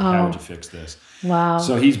this? Like, how would you fix this? Wow.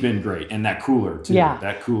 So he's been great. And that cooler, too. Yeah.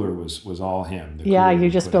 That cooler was all him. You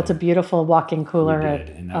just built a beautiful walk-in cooler. We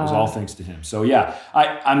did, and that was all thanks to him. So yeah,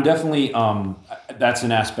 I'm definitely, that's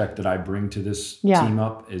an aspect that I bring to this team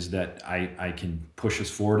up, is that I can push us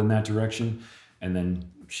forward in that direction. And then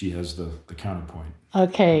she has the counterpoint.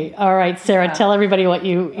 Okay. All right, Sarah, tell everybody what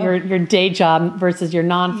your day job versus your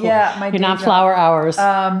non-flower hours.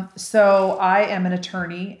 So I am an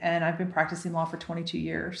attorney, and I've been practicing law for 22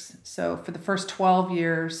 years. So for the first 12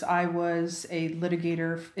 years, I was a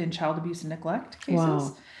litigator in child abuse and neglect cases.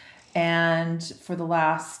 Wow. And for the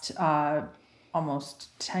last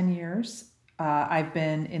almost 10 years, I've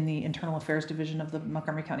been in the Internal Affairs Division of the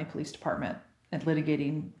Montgomery County Police Department and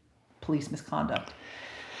litigating police misconduct.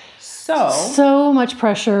 So much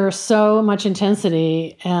pressure, so much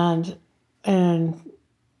intensity, and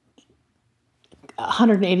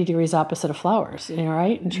 180 degrees opposite of flowers,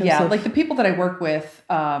 right? Like the people that I work with,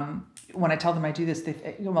 when I tell them I do this, they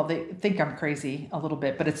think I'm crazy a little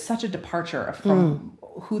bit, but it's such a departure from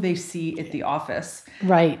who they see at the office.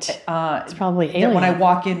 Right. It's probably alien. When I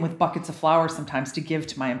walk in with buckets of flowers sometimes to give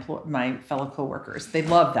to my fellow coworkers, they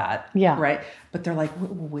love that. Yeah. Right. But they're like,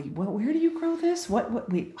 wait, where do you grow this?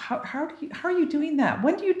 Wait, how are you doing that?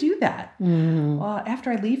 When do you do that? Well,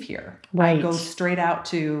 after I leave here, I go straight out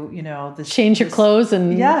to, change your clothes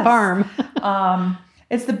and farm.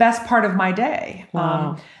 It's the best part of my day.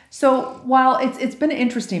 Wow. So while it's been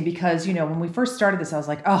interesting because, when we first started this, I was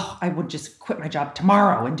like, oh, I would just quit my job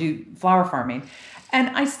tomorrow and do flower farming. And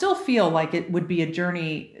I still feel like it would be a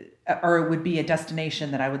journey, or it would be a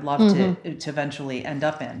destination that I would love to eventually end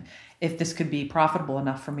up in, if this could be profitable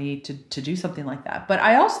enough for me to do something like that. But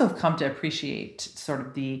I also have come to appreciate sort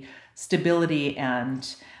of the stability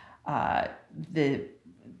and the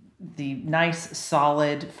nice,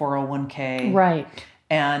 solid 401k. Right.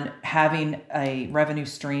 And having a revenue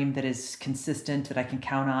stream that is consistent, that I can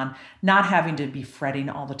count on, not having to be fretting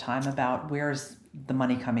all the time about where's the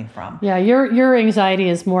money coming from. Yeah, your anxiety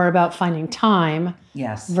is more about finding time.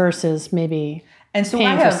 Yes. Versus maybe and so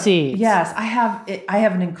paying for seeds. Yes, I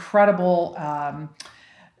have an incredible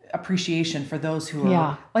appreciation for those who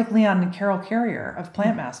are like Leon and Carol Carrier of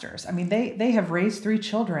Plant Masters. I mean, they have raised 3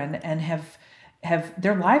 children and have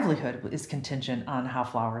their livelihood is contingent on how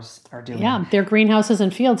flowers are doing. Yeah, their greenhouses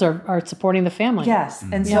and fields are supporting the family. Yes,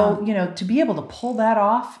 and so to be able to pull that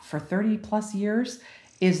off for 30 plus years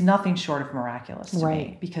is nothing short of miraculous to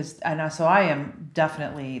me. Because so I am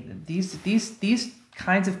definitely these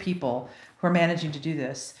kinds of people who are managing to do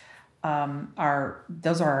this are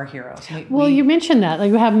our heroes. You mentioned that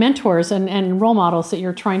you have mentors and role models that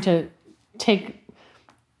you're trying to take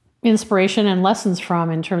inspiration and lessons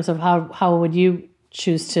from in terms of how would you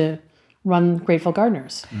choose to run Grateful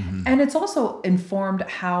Gardeners. Mm-hmm. And it's also informed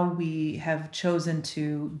how we have chosen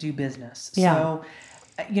to do business. Yeah. So,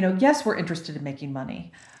 yes, we're interested in making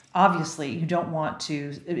money. Obviously, you don't want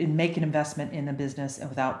to make an investment in a business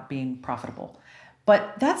without being profitable.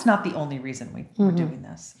 But that's not the only reason we're doing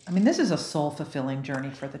this. I mean, this is a soul-fulfilling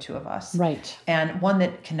journey for the two of us. Right. And one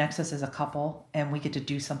that connects us as a couple, and we get to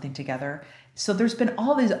do something together. So there's been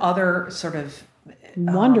all these other sort of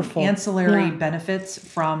wonderful ancillary benefits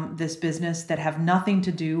from this business that have nothing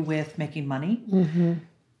to do with making money. Mm-hmm.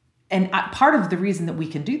 And part of the reason that we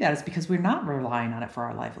can do that is because we're not relying on it for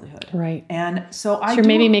our livelihood. Right. And so you're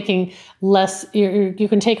maybe making less, you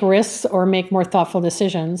can take risks or make more thoughtful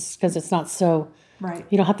decisions because it's not so, right.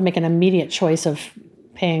 You don't have to make an immediate choice of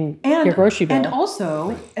paying your grocery bill. And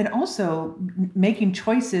also making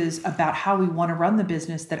choices about how we want to run the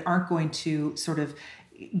business that aren't going to sort of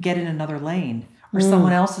get in another lane or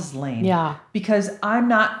someone else's lane. Yeah. Because I'm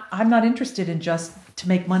not interested in just to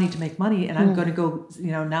make money, and I'm going to go,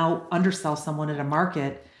 now undersell someone at a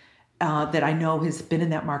market that I know has been in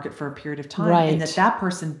that market for a period of time, right. and that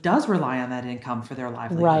person does rely on that income for their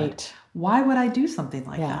livelihood. Right. Why would I do something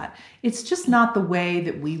like that? It's just not the way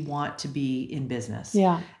that we want to be in business.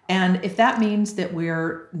 Yeah. And if that means that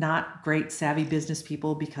we're not great savvy business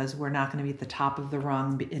people because we're not going to be at the top of the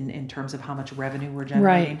rung in terms of how much revenue we're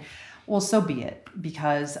generating, well, so be it.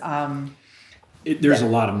 Because there's a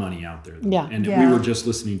lot of money out there. Yeah. And we were just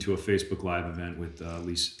listening to a Facebook Live event with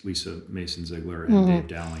Lisa Mason-Ziegler and Dave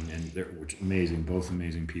Dowling, and they're amazing, both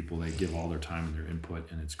amazing people. They give all their time and their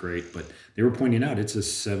input, and it's great. But they were pointing out it's a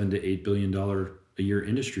 $7 to $8 billion a year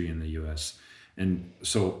industry in the U.S., and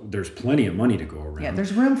so there's plenty of money to go around. Yeah,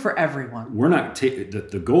 there's room for everyone. We're not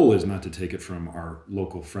the goal is not to take it from our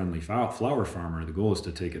local friendly flower farmer. The goal is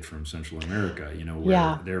to take it from Central America,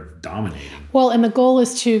 where they're dominating. Well, and the goal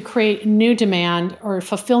is to create new demand or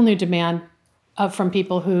fulfill new demand from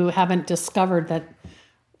people who haven't discovered that,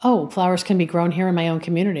 flowers can be grown here in my own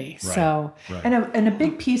community. Right. So, right. And a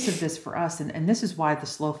big piece of this for us, and this is why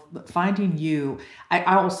finding you,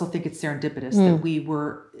 I also think it's serendipitous that we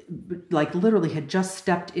were literally had just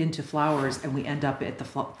stepped into flowers and we end up at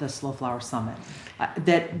the Slow Flower Summit.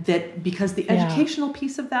 That because the educational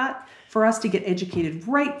piece of that, for us to get educated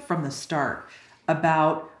right from the start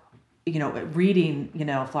about, reading,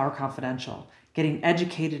 Flower Confidential, getting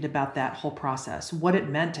educated about that whole process, what it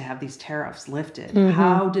meant to have these tariffs lifted,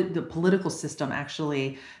 how did the political system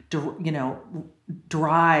actually,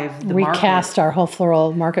 drive the recast market. Our whole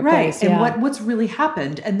floral marketplace. Right, and what's really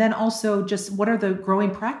happened, and then also just what are the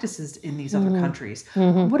growing practices in these other countries?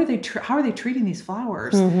 What are they? How are they treating these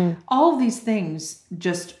flowers? All of these things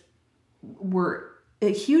just were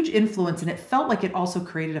a huge influence, and it felt like it also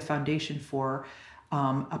created a foundation for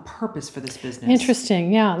a purpose for this business.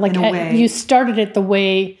 Interesting, yeah. Like you started it the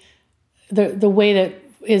way that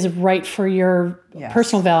is right for your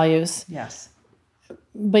personal values. Yes.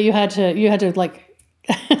 But you had to you had to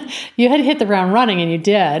hit the ground running, and you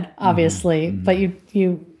did, obviously. But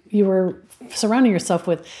you were surrounding yourself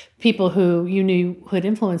with people who you knew would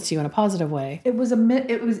influence you in a positive way. It was the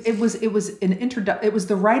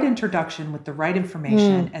right introduction with the right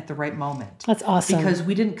information at the right moment. That's awesome. Because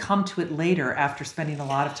we didn't come to it later after spending a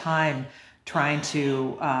lot of time trying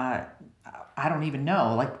to I don't even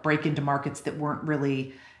know, break into markets that weren't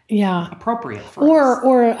really appropriate for us.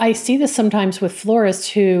 Or I see this sometimes with florists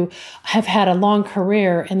who have had a long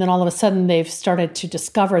career, and then all of a sudden they've started to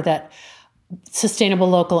discover that sustainable,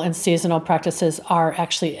 local, and seasonal practices are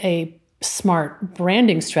actually a smart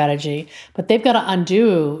branding strategy, but they've got to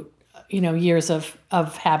undo, years of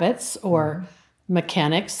habits or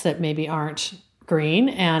mechanics that maybe aren't green,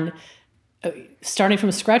 and starting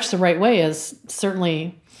from scratch the right way is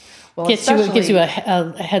certainly gives you a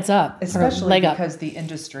heads up, especially leg because up. the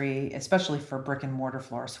industry, especially for brick and mortar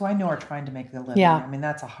florists, who I know are trying to make their living. Yeah. I mean,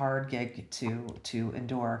 that's a hard gig to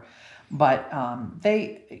endure, but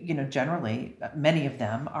they, generally many of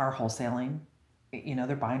them are wholesaling.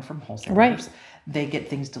 They're buying from wholesalers. Right. They get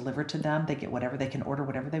things delivered to them. They get whatever they can order,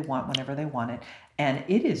 whatever they want, whenever they want it. And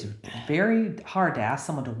it is very hard to ask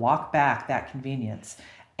someone to walk back that convenience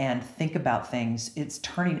and think about things. It's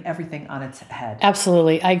turning everything on its head.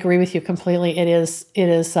 Absolutely. I agree with you completely. It is,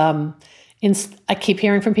 I keep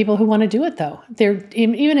hearing from people who want to do it though. They're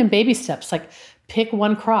even in baby steps, like pick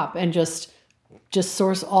one crop and just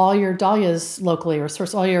source all your dahlias locally, or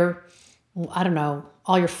source all your,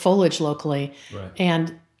 all your foliage locally. Right.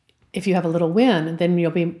 And if you have a little win, then you'll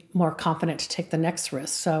be more confident to take the next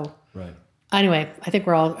risk. So Right. Anyway, I think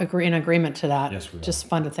we're all in agreement to that. Yes, we are. Just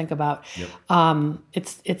fun to think about. Yep.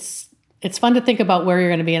 It's fun to think about where you're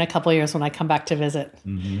going to be in a couple of years when I come back to visit.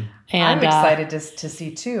 Mm-hmm. And I'm excited to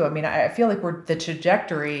see too. I mean, I feel like the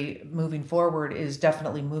trajectory moving forward is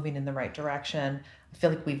definitely moving in the right direction. I feel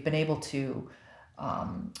like we've been able to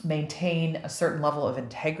maintain a certain level of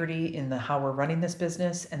integrity in how we're running this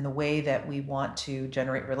business and the way that we want to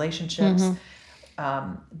generate relationships.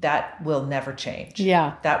 That will never change.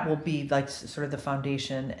 Yeah. That will be like sort of the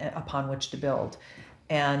foundation upon which to build.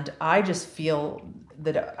 And I just feel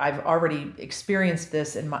that I've already experienced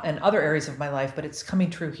this in other areas of my life, but it's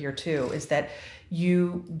coming true here too, is that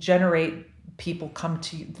you generate people come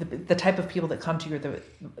to you, the type of people that come to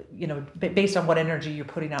you, based on what energy you're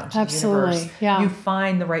putting out into Absolutely. the universe. Yeah. You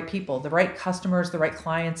find the right people, the right customers, the right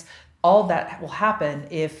clients. All that will happen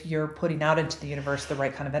if you're putting out into the universe the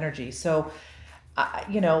right kind of energy. So,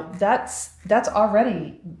 that's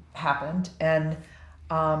already happened, and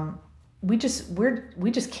we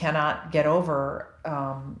just cannot get over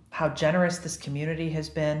how generous this community has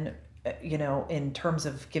been, in terms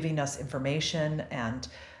of giving us information and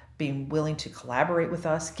being willing to collaborate with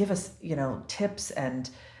us, give us tips and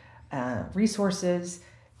resources.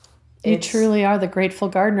 You truly are the grateful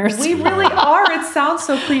gardeners. We really are. It sounds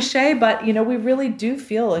so cliche, but we really do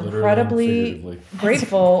feel incredibly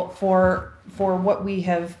grateful for what we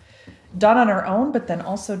have done on our own, but then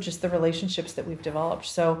also just the relationships that we've developed.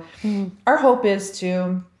 So our hope is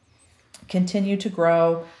to continue to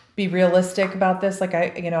grow, be realistic about this. Like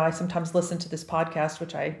I sometimes listen to this podcast,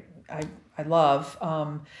 which I love,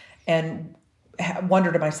 and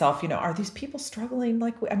wonder to myself, are these people struggling?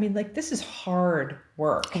 This is hard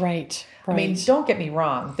work. Right. I mean, don't get me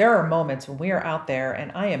wrong. There are moments when we are out there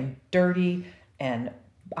and I am dirty and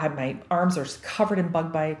my arms are covered in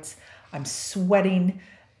bug bites. I'm sweating.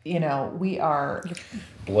 We are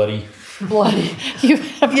bloody. You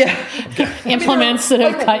have implements that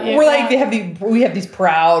have cut you. We're like, we have these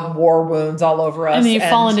proud war wounds all over us. And then you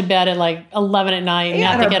fall into bed at like 11 at night and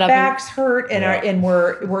have to get our up. Backs hurt and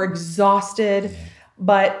we're exhausted,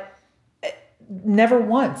 but never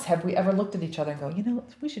once have we ever looked at each other and go,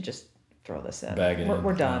 we should just throw this in. Bag it in.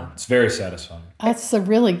 We're done. Yeah. It's very satisfying. That's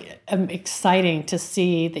really exciting to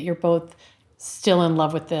see that you're both still in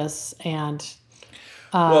love with this and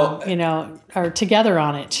are together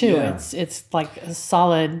on it too. Yeah. It's like a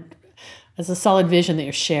solid vision that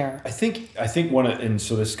you share. I think and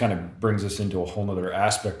so this kind of brings us into a whole nother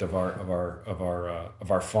aspect of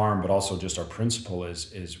our farm, but also just our principle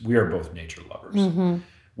is we are both nature lovers. Mm-hmm.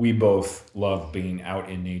 We both love being out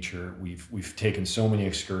in nature. We've taken so many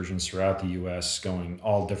excursions throughout the U.S., going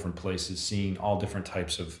all different places, seeing all different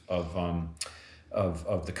types of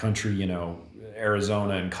the country,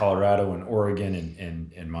 Arizona and Colorado and Oregon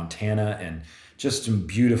and Montana, and just some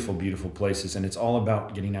beautiful, beautiful places. And it's all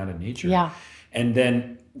about getting out in nature. Yeah. And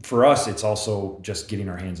then for us, it's also just getting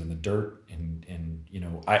our hands in the dirt. And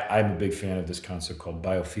I'm a big fan of this concept called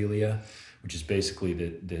biophilia, which is basically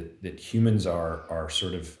that humans are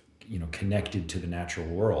sort of, connected to the natural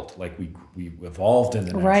world. Like we evolved in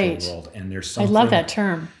the natural world, and there's something. I love that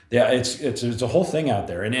term. Yeah, it's a whole thing out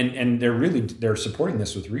there, and they're supporting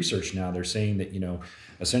this with research now. They're saying that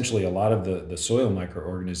essentially a lot of the soil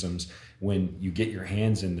microorganisms, when you get your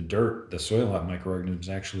hands in the dirt, the soil microorganisms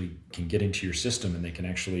actually can get into your system, and they can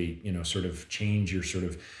actually sort of change your sort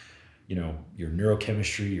of your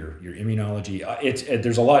neurochemistry, your immunology.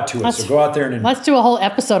 There's a lot to it. So go out there and let's do a whole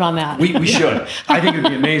episode on that. We should. I think it'd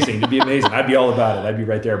be amazing. It'd be amazing. I'd be all about it. I'd be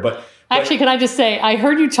right there. But actually, can I just say, I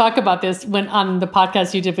heard you talk about this when on the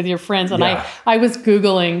podcast you did with your friends, and I was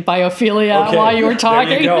Googling biophilia while you were talking.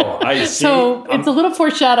 There you go. I see. So it's a little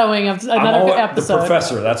foreshadowing of another episode. The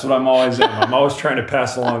professor. That's what I'm always in. I'm always trying to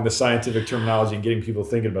pass along the scientific terminology and getting people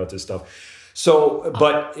thinking about this stuff. So,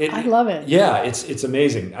 but I love it. Yeah, it's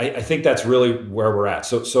amazing. I think that's really where we're at.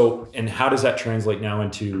 So, and how does that translate now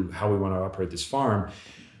into how we want to operate this farm?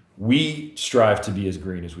 We strive to be as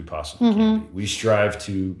green as we possibly can be. We strive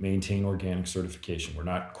to maintain organic certification. We're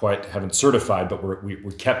not haven't certified, but we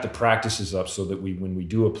kept the practices up so that when we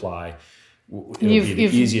do apply, it'll be the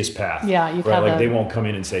easiest path. Yeah, they won't come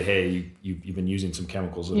in and say, "Hey, you've been using some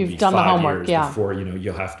chemicals." It'll be done 5 the homework, years before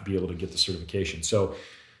you'll have to be able to get the certification. So,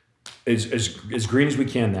 as green as we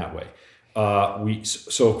can that way.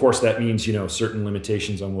 So of course that means certain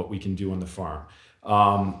limitations on what we can do on the farm.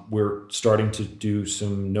 We're starting to do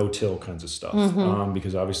some no-till kinds of stuff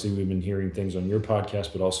because obviously we've been hearing things on your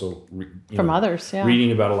podcast, but also from others,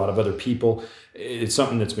 reading about a lot of other people. It's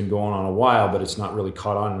something that's been going on a while, but it's not really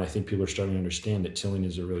caught on. And I think people are starting to understand that tilling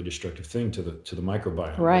is a really destructive thing to the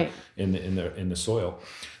microbiome in the soil.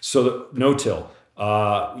 So the no-till,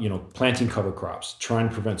 planting cover crops, trying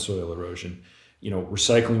to prevent soil erosion,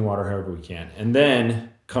 recycling water however we can, and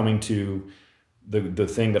then coming to the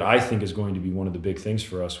thing that I think is going to be one of the big things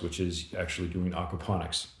for us, which is actually doing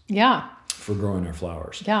aquaponics. Yeah. For growing our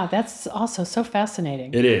flowers. Yeah, that's also so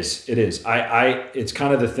fascinating. It is. It's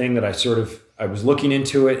kind of the thing that I was looking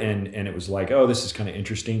into it and it was like, oh, this is kind of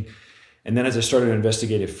interesting. And then as I started to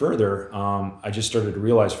investigate it further, I just started to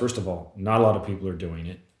realize, first of all, not a lot of people are doing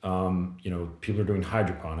it. People are doing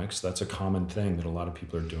hydroponics. That's a common thing that a lot of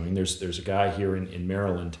people are doing. There's a guy here in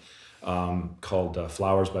Maryland called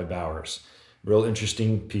Flowers by Bowers. Real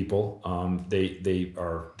interesting people.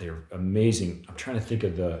 They're amazing. I'm trying to think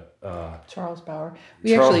of the Charles Bauer.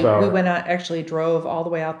 We went out, actually drove all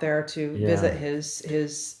the way out there to visit his.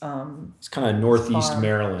 It's kind of northeast farm.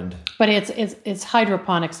 Maryland. But it's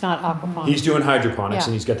hydroponics, not aquaponics. He's doing hydroponics,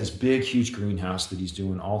 and he's got this big, huge greenhouse that he's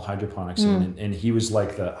doing all hydroponics in. And he was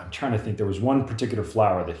like I'm trying to think. There was one particular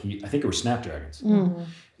flower that I think it was snapdragons. Mm-hmm.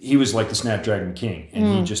 He was like the Snapdragon King,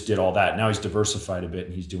 and he just did all that. Now he's diversified a bit,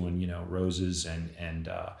 and he's doing roses and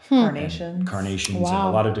carnations and a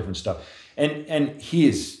lot of different stuff. And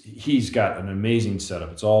he's got an amazing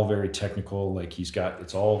setup. It's all very technical. Like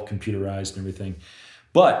it's all computerized and everything,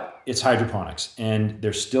 but it's hydroponics, and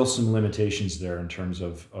there's still some limitations there in terms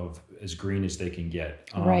of as green as they can get.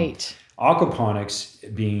 Right. Aquaponics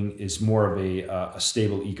is more of a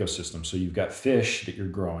stable ecosystem. So you've got fish that you're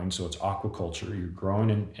growing. So it's aquaculture. You're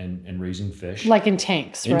growing and raising fish. Like in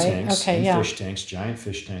tanks, right? Tanks, fish tanks, giant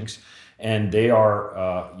fish tanks. And they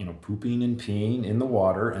are, pooping and peeing in the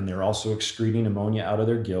water. And they're also excreting ammonia out of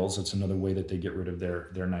their gills. That's another way that they get rid of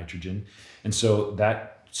their nitrogen. And so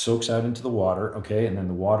that soaks out into the water, okay? And then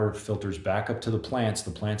the water filters back up to the plants.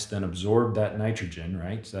 The plants then absorb that nitrogen,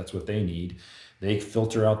 right? So that's what they need. They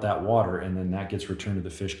filter out that water, and then that gets returned to the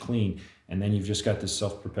fish clean. And then you've just got this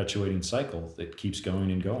self-perpetuating cycle that keeps going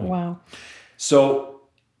and going. Wow. So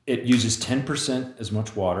it uses 10% as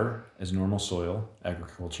much water as normal soil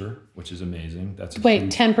agriculture, which is amazing. That's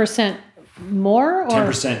 10% more? Or?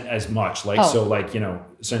 10% as much.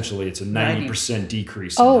 Essentially it's a 90%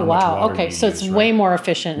 decrease in how much water okay. So it's use, way more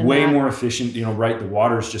efficient. More efficient, right? The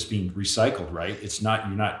water is just being recycled, right? It's not,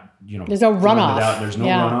 you're not, there's no runoff. There's no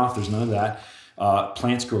runoff. There's none of that.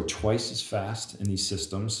 Plants grow twice as fast in these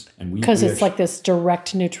systems, and because it's like this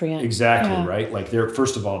direct nutrient. Exactly, right? Like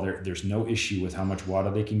first of all, there's no issue with how much water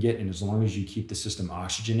they can get, and as long as you keep the system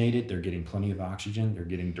oxygenated, they're getting plenty of oxygen. They're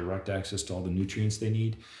getting direct access to all the nutrients they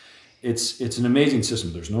need. It's an amazing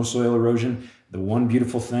system. There's no soil erosion. The one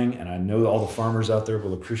beautiful thing, and I know all the farmers out there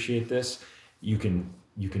will appreciate this, you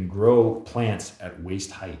can grow plants at waist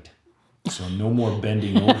height. So no more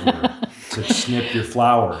bending over to snip your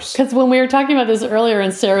flowers. Because when we were talking about this earlier,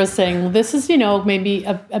 and Sarah's saying this is, maybe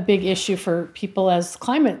a big issue for people as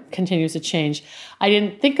climate continues to change. I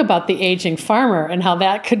didn't think about the aging farmer and how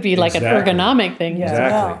that could be like an ergonomic thing.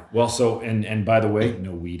 Exactly. Well, so and by the way,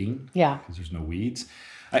 no weeding. Yeah. Because there's no weeds.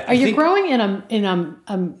 Are you growing in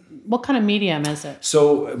a what kind of medium is it?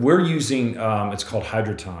 So we're using it's called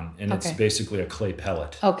Hydroton, and it's basically a clay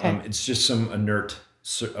pellet. Okay. It's just some inert.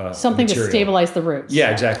 Something material. to stabilize the roots. Yeah,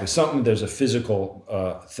 exactly. There's a physical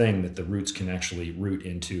thing that the roots can actually root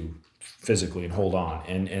into physically and hold on,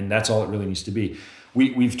 and that's all it really needs to be.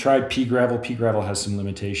 We've tried pea gravel. Pea gravel has some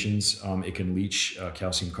limitations. It can leach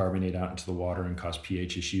calcium carbonate out into the water and cause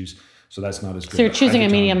pH issues. So that's not as good. So you're choosing a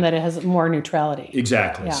medium that has more neutrality.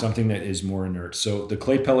 Exactly. Yeah. Something that is more inert. So the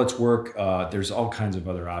clay pellets work. There's all kinds of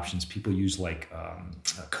other options. People use like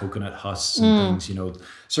coconut husks and things,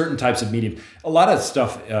 certain types of medium. A lot of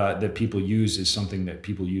stuff that people use is something that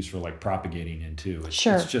people use for like propagating in too. It's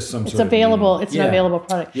just some sort available. of It's an available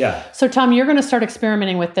product. Yeah. So Tom, you're going to start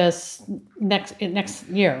experimenting with this next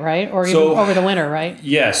year, right? Or even over the winter, right?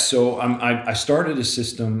 Yes. So I started a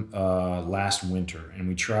system last winter, and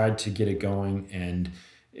we tried to get it going, and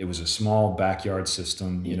it was a small backyard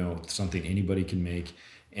system, something anybody can make.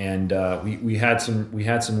 And we had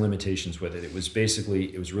some limitations with it. It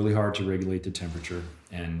was really hard to regulate the temperature.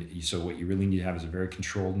 And so what you really need to have is a very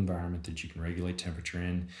controlled environment that you can regulate temperature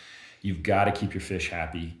in. You've got to keep your fish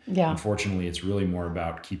happy. Yeah. Unfortunately, it's really more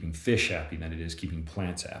about keeping fish happy than it is keeping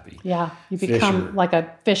plants happy. Yeah, you become like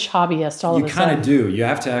a fish hobbyist all of a sudden. You kind of do. You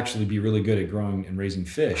have to actually be really good at growing and raising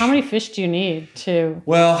fish. How many fish do you need to?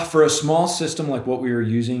 Well, for a small system like what we were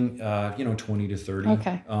using, 20 to 30.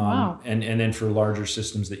 Okay. Wow. And then for larger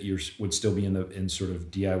systems that would still be in sort of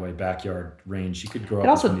DIY backyard range, you could grow up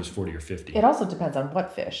as many as 40 or 50. It also depends on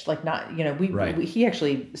what fish. Like he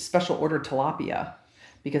actually special ordered tilapia.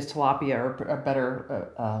 Because tilapia are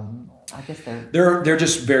better, I guess they're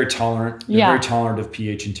just very tolerant. They're very tolerant of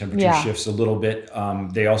pH and temperature shifts a little bit.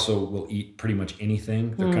 They also will eat pretty much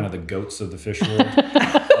anything. They're kind of the goats of the fish world.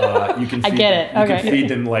 You can feed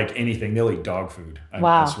them like anything. They'll eat dog food.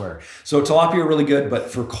 I swear. So tilapia are really good,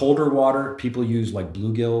 but for colder water, people use like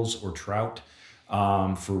bluegills or trout.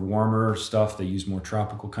 For warmer stuff, they use more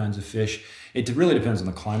tropical kinds of fish. It really depends on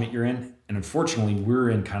the climate you're in. And unfortunately,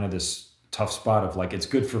 we're in kind of this tough spot of like, it's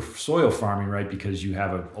good for soil farming, right? Because you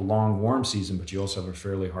have a long warm season, but you also have a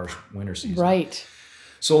fairly harsh winter season. Right.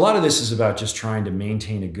 So a lot of this is about just trying to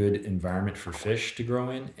maintain a good environment for fish to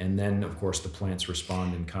grow in. And then of course the plants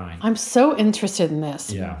respond in kind. I'm so interested in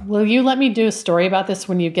this. Yeah. Will you let me do a story about this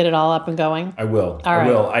when you get it all up and going? I will. I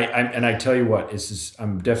will. And I tell you what,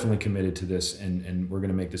 I'm definitely committed to this, and we're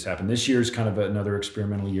going to make this happen. This year is kind of another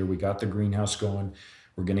experimental year. We got the greenhouse going.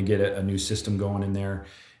 We're going to get a new system going in there.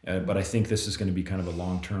 But I think this is going to be kind of a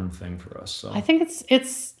long-term thing for us. So I think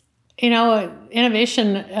it's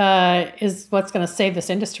innovation is what's going to save this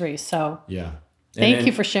industry. So yeah, thank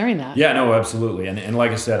you for sharing that. Yeah, no, absolutely. And like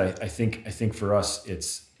I said, I think for us,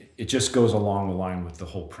 it just goes along the line with the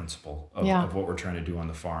whole principle of what we're trying to do on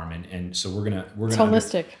the farm. And so we're gonna it's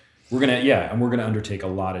holistic. We're gonna undertake a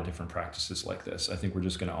lot of different practices like this. I think we're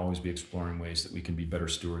just gonna always be exploring ways that we can be better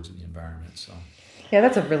stewards of the environment. So. Yeah,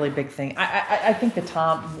 that's a really big thing. I think that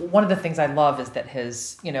Tom, one of the things I love is that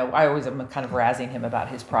I always am kind of razzing him about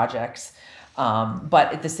his projects.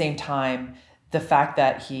 But at the same time, the fact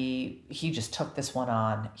that he just took this one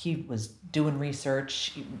on, he was doing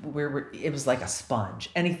research. It was like a sponge,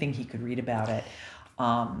 anything he could read about it.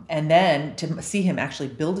 And then to see him actually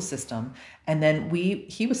build a system, and then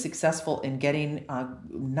he was successful in getting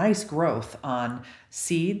nice growth on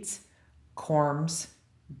seeds, corms,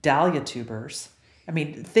 dahlia tubers. I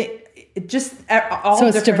mean, all so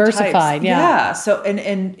it's different diversified, types. yeah. So and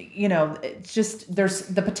it's just there's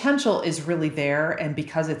the potential is really there, and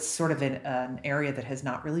because it's sort of an area that has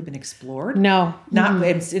not really been explored. No,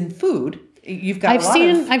 it's in food. You've got.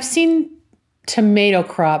 I've seen tomato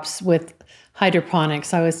crops with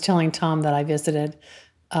hydroponics. I was telling Tom that I visited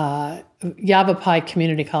Yavapai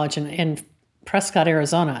Community College in Prescott,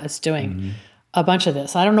 Arizona, is doing. A bunch of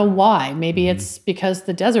this. I don't know why. Maybe it's because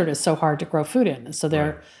the desert is so hard to grow food in. So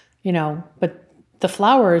they're, but the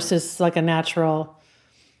flowers is like a natural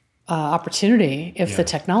opportunity if the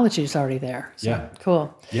technology is already there. So,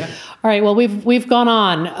 cool. Yeah. All right. Well, we've gone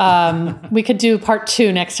on. We could do part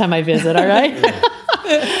 2 next time I visit. All right.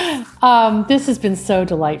 This has been so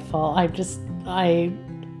delightful.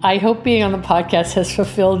 I hope being on the podcast has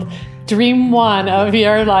fulfilled dream 1 of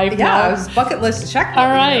your life. Yeah, it was bucket list check. All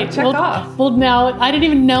right. Check off. Well, now I didn't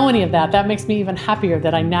even know any of that. That makes me even happier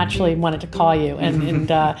that I naturally wanted to call you. And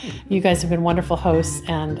you guys have been wonderful hosts.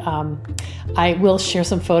 And I will share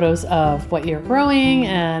some photos of what you're growing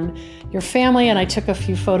and your family. And I took a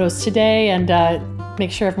few photos today, and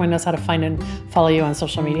make sure everyone knows how to find and follow you on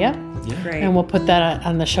social media. Yeah. Great. And we'll put that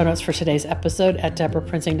on the show notes for today's episode at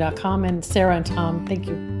DeborahPrinzing.com. And Sarah and Tom, thank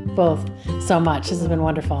you both so much. This has been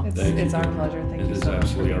wonderful. It's our pleasure. Thank you so much. It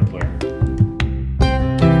is absolutely our pleasure.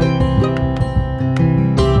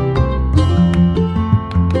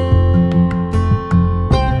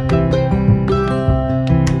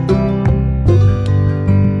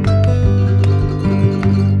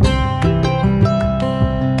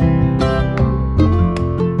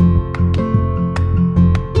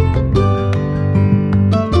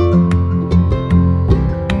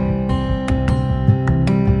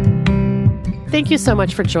 Thank you so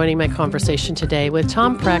much for joining my conversation today with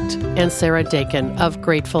Tom Precht and Sarah Dakin of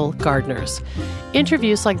Grateful Gardeners.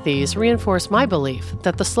 Interviews like these reinforce my belief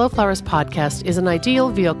that the Slow Flowers podcast is an ideal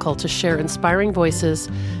vehicle to share inspiring voices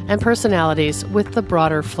and personalities with the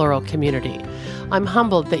broader floral community. I'm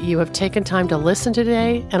humbled that you have taken time to listen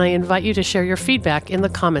today, and I invite you to share your feedback in the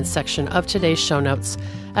comments section of today's show notes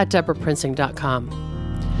at deborahprinzing.com.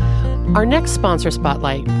 Our next sponsor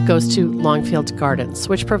spotlight goes to Longfield Gardens,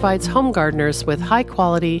 which provides home gardeners with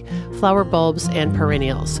high-quality flower bulbs and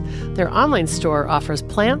perennials. Their online store offers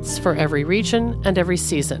plants for every region and every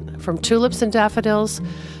season, from tulips and daffodils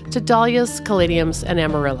to dahlias, caladiums, and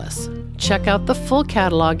amaryllis. Check out the full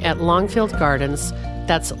catalog at Longfield Gardens.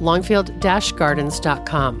 That's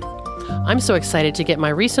longfield-gardens.com. I'm so excited to get my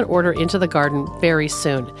recent order into the garden very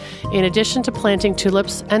soon. In addition to planting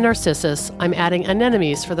tulips and narcissus, I'm adding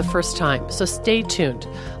anemones for the first time, so stay tuned.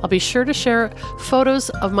 I'll be sure to share photos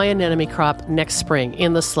of my anemone crop next spring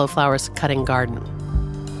in the Slow Flowers Cutting Garden.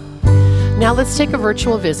 Now let's take a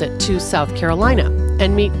virtual visit to South Carolina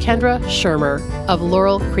and meet Kendra Shermer of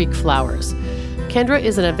Laurel Creek Flowers. Kendra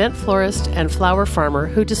is an event florist and flower farmer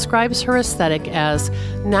who describes her aesthetic as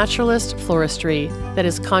naturalist floristry that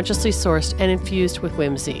is consciously sourced and infused with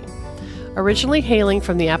whimsy. Originally hailing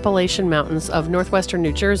from the Appalachian Mountains of northwestern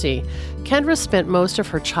New Jersey, Kendra spent most of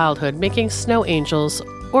her childhood making snow angels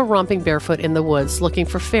or romping barefoot in the woods looking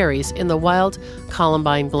for fairies in the wild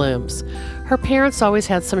columbine blooms. Her parents always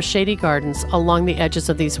had some shady gardens along the edges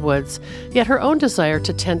of these woods, yet her own desire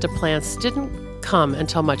to tend to plants didn't come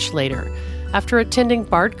until much later. After attending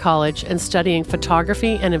Bard College and studying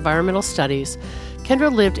photography and environmental studies,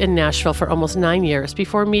 Kendra lived in Nashville for almost 9 years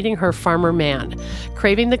before meeting her farmer man.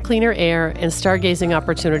 Craving the cleaner air and stargazing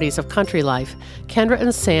opportunities of country life, Kendra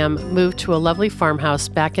and Sam moved to a lovely farmhouse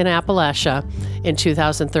back in Appalachia in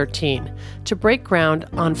 2013 to break ground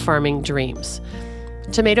on farming dreams.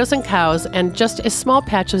 Tomatoes and cows and just a small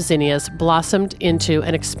patch of zinnias blossomed into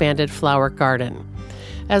an expanded flower garden.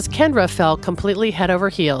 As Kendra fell completely head over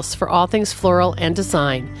heels for all things floral and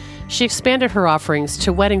design, she expanded her offerings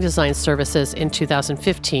to wedding design services in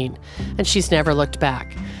 2015, and she's never looked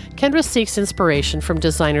back. Kendra seeks inspiration from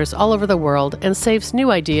designers all over the world and saves new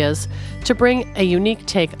ideas to bring a unique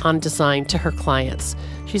take on design to her clients.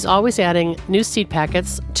 She's always adding new seed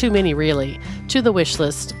packets, too many really, to the wish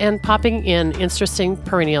list and popping in interesting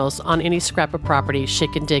perennials on any scrap of property she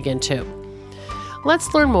can dig into.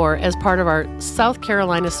 Let's learn more as part of our South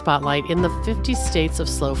Carolina Spotlight in the 50 States of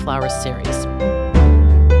Slow Flowers series.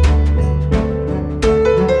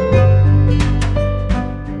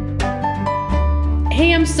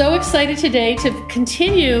 Hey, I'm so excited today to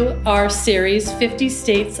continue our series, 50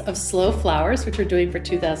 States of Slow Flowers, which we're doing for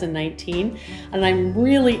 2019. And I'm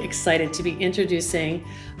really excited to be introducing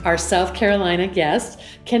our South Carolina guest.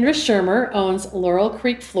 Kendra Shermer owns Laurel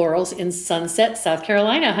Creek Florals in Sunset, South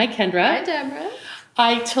Carolina. Hi, Kendra. Hi, Deborah.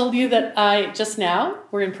 I told you that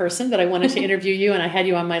we're in person, that I wanted to interview you, and I had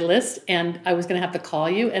you on my list, and I was going to have to call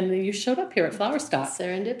you, and then you showed up here at Flower Stock.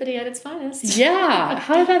 Serendipity at its finest. Yeah.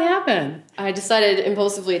 How did that happen? I decided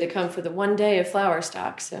impulsively to come for the one day of Flower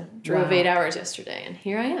Stock, so drove 8 hours yesterday, and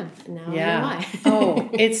here I am. And now here am I. Oh,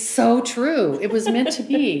 it's so true. It was meant to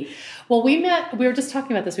be. Well, we were just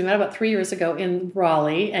talking about this. We met about 3 years ago in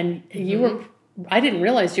Raleigh, and I didn't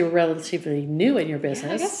realize you were relatively new in your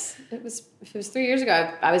business. Yeah, I guess if it was 3 years ago,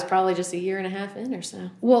 I was probably just a year and a half in or so.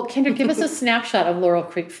 Well, Kendra, give us a snapshot of Laurel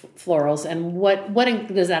Creek Florals and what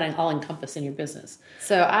does that all encompass in your business?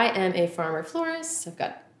 So I am a farmer florist. I've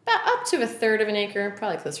got about up to a third of an acre,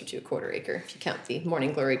 probably closer to a quarter acre if you count the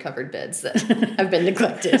morning glory covered beds that have been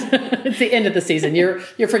neglected. It's the end of the season. You're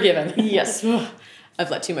forgiven. Yes. I've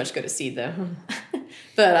let too much go to seed, though.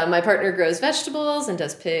 But my partner grows vegetables and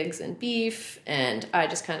does pigs and beef, and I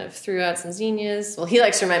just kind of threw out some zinnias. Well, he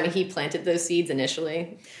likes to remind me he planted those seeds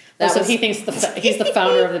initially. So he thinks he's the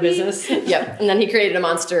founder of the business? Yep. And then he created a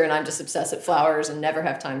monster, and I'm just obsessed with flowers and never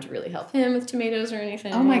have time to really help him with tomatoes or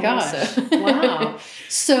anything. Oh, my gosh. So. Wow.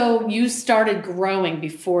 So you started growing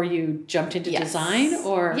before you jumped into design?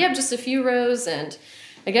 Or? Yeah, just a few rows, and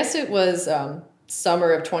I guess it was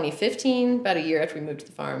summer of 2015, about a year after we moved to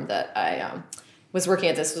the farm, that I was working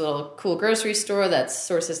at this little cool grocery store that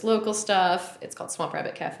sources local stuff. It's called Swamp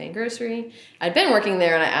Rabbit Cafe and Grocery. I'd been working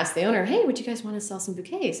there, and I asked the owner, hey, would you guys want to sell some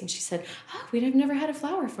bouquets? And she said, we've never had a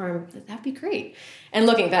flower farm. That'd be great. And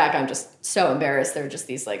looking back, I'm just so embarrassed. They're just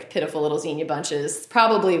these like pitiful little zinnia bunches,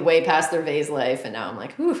 probably way past their vase life. And now I'm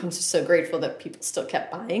like, I'm just so grateful that people still kept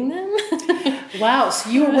buying them. Wow. So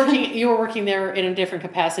you were working there in a different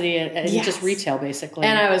capacity and just retail basically.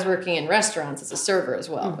 And I was working in restaurants as a server as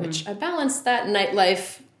well, which I balanced that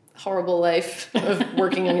nightlife horrible life of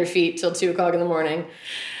working on your feet till 2:00 in the morning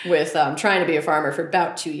with trying to be a farmer for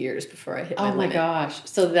about 2 years before I hit my limit. Gosh.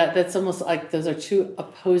 So that's almost like those are two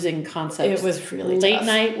opposing concepts. It was really late tough.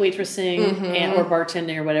 night waitressing and or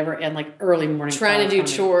bartending or whatever, and like early morning Trying to do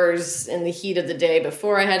farming. chores in the heat of the day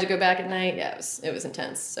before I had to go back at night. Yeah, it was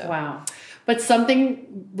intense. So Wow. But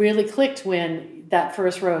something really clicked when that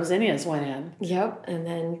first row of zinnias went in. Yep. And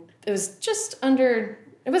then it was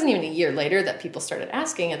it wasn't even a year later that people started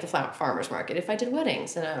asking at the farmer's market if I did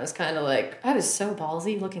weddings. And I was kind of like, I was so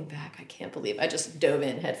ballsy looking back. I can't believe I just dove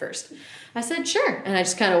in head first. I said, sure. And I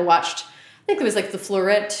just kind of watched, I think it was like the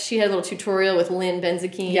Florette. She had a little tutorial with Lynn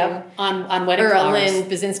Benzakein. Yep. On wedding Or flowers. Lynn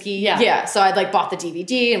Basinski. Yeah. Yeah. So I'd like bought the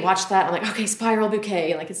DVD and watched that. I'm like, okay, spiral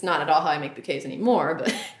bouquet. And like, it's not at all how I make bouquets anymore,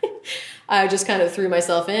 but I just kind of threw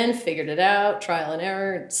myself in, figured it out, trial and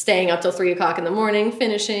error, staying up till 3:00 in the morning,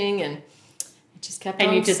 finishing, and it just kept on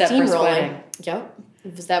And you did that first steamrolling. wedding. Yep.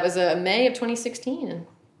 That was May of 2016 and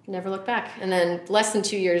never looked back. And then less than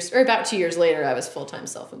 2 years, or about 2 years later, I was full-time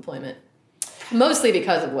self-employment. Mostly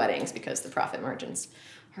because of weddings, because the profit margins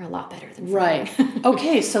are a lot better than farming. Right.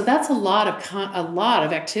 Okay, so that's a lot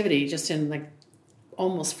of activity just in like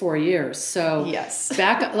almost 4 years. So Yes.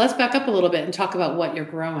 let's back up a little bit and talk about what you're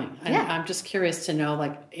growing. Yeah. I'm just curious to know,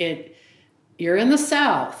 like you're in the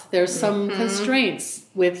South. There's some constraints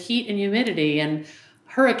with heat and humidity and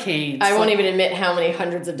hurricanes. I won't even admit how many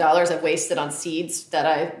hundreds of dollars I've wasted on seeds that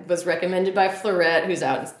I was recommended by Florette, who's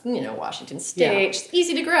out in Washington State. Yeah. It's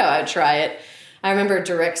easy to grow. I'd try it. I remember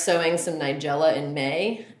direct sowing some Nigella in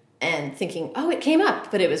May and thinking, oh, it came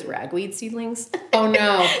up, but it was ragweed seedlings. Oh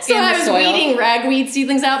no! So I was weeding ragweed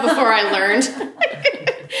seedlings out before I learned.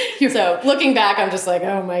 So looking back, I'm just like,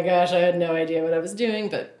 oh my gosh, I had no idea what I was doing,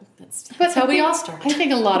 but that's how we all start. I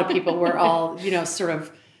think a lot of people were all, sort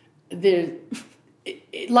of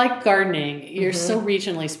like gardening, you're so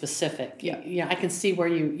regionally specific. Yeah. I can see where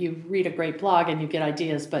you read a great blog and you get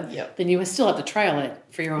ideas, but Yep. then you still have to trial it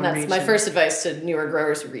for your own That's region. my first advice to newer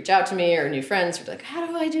growers who reach out to me or new friends who are like, how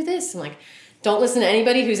do I do this? I'm like, don't listen to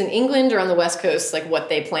anybody who's in England or on the West Coast, like what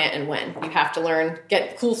they plant and when. You have to learn,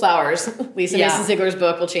 get cool flowers. Lisa Mason Ziegler's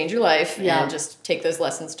book will change your life. Yeah. And just take those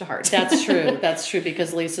lessons to heart. That's true. That's true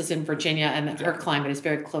because Lisa's in Virginia and her climate is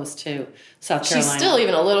very close to South Carolina. She's still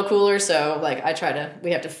even a little cooler, so like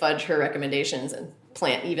we have to fudge her recommendations and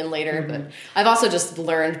plant even later. But I've also just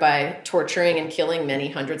learned by torturing and killing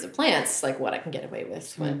many hundreds of plants, like what I can get away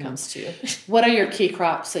with when it comes to What are your key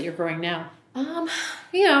crops that you're growing now?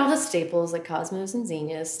 the staples like cosmos and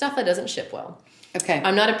zinnias, stuff that doesn't ship well. Okay.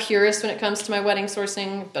 I'm not a purist when it comes to my wedding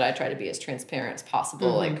sourcing, but I try to be as transparent as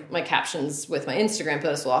possible. Like my captions with my Instagram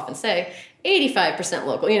posts will often say 85%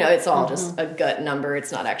 local. It's all just a gut number.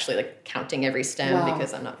 It's not actually like counting every stem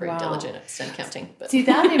because I'm not very diligent at stem counting. But See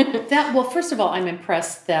well, first of all, I'm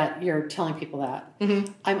impressed that you're telling people that.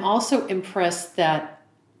 I'm also impressed that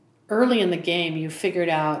early in the game you figured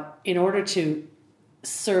out in order to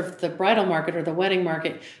serve the bridal market or the wedding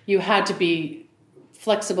market, you had to be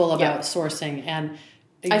flexible about sourcing. And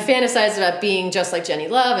I fantasized about being just like Jenny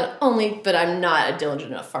Love, but I'm not a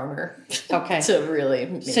diligent enough farmer to really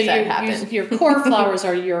make that happen. Your core flowers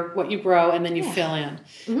are what you grow, and then you fill in.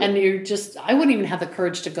 And I wouldn't even have the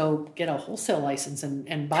courage to go get a wholesale license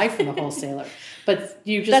and buy from a wholesaler. But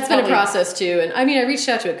that's been a process too. And I reached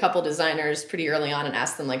out to a couple designers pretty early on and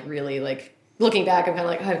asked them looking back, I'm kind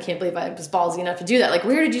of like, oh, I can't believe I was ballsy enough to do that. Like,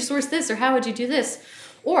 where did you source this? Or how would you do this?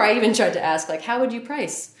 Or I even tried to ask, like, how would you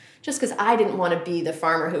price? Just because I didn't want to be the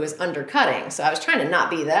farmer who was undercutting. So I was trying to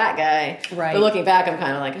not be that guy. Right. But looking back, I'm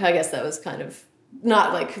kind of like, I guess that was kind of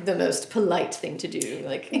not like the most polite thing to do.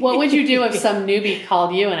 Like, what would you do if some newbie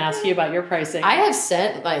called you and asked you about your pricing? I have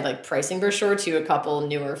sent my pricing brochure to a couple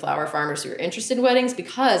newer flower farmers who are interested in weddings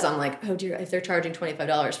because I'm like, oh dear, if they're charging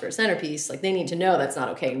 $25 for a centerpiece, like they need to know that's not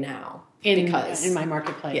okay now. In my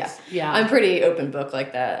marketplace. Yeah. I'm pretty open book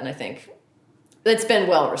like that, and I think that's been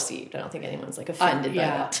well received. I don't think anyone's offended by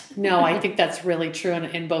that. No, I think that's really true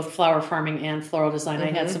in both flower farming and floral design.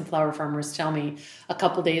 I had some flower farmers tell me a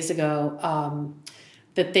couple days ago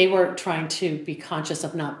that they were trying to be conscious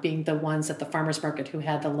of not being the ones at the farmer's market who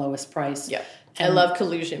had the lowest price. Yeah. I love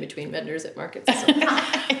collusion between vendors at markets. So.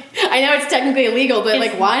 I know it's technically illegal, but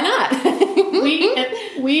why not?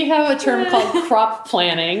 we have a term called crop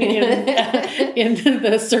planning in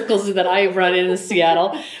the circles that I run in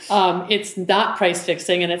Seattle. It's not price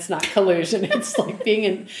fixing and it's not collusion. It's like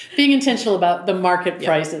being intentional about the market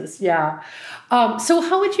prices. Yeah. So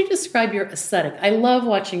how would you describe your aesthetic? I love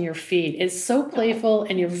watching your feed. It's so playful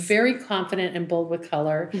and you're very confident and bold with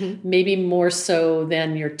color, maybe more so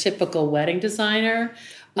than your typical wedding designer.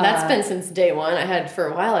 That's been since day one. I had for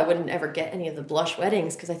a while. I wouldn't ever get any of the blush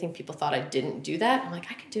weddings because I think people thought I didn't do that. I'm like,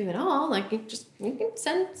 I can do it all. Like, you can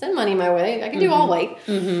send money my way. I can do all white,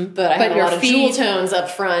 but I had a lot of jewel tones up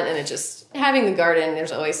front, and it just having the garden.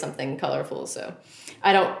 There's always something colorful, so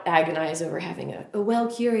I don't agonize over having a well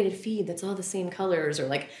curated feed that's all the same colors, or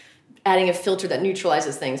like adding a filter that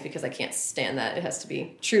neutralizes things because I can't stand that. It has to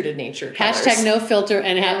be true to nature colors. Hashtag no filter,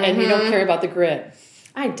 and you don't care about the grid.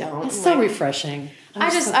 I don't. It's so refreshing.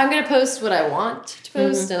 I'm going to post what I want to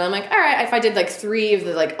post. And I'm like, all right, if I did like 3 of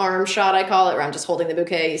the like arm shot, I call it, where I'm just holding the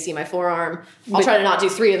bouquet, you see my forearm. I'll try to not do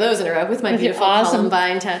 3 of those in a row with my beautiful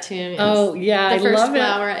Columbine tattoo. Yes. Oh, yeah, I love it. The first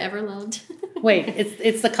flower I ever loved. Wait,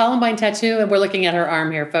 it's the Columbine tattoo, and we're looking at her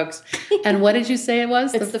arm here, folks. And what did you say it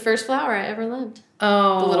was? It's the first flower I ever loved.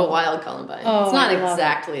 Oh. The little wild Columbine. Oh, it's not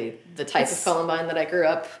exactly the type of Columbine that I grew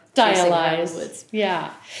up stylized.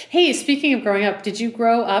 Yeah. Hey, speaking of growing up, did you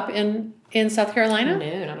grow up in South Carolina?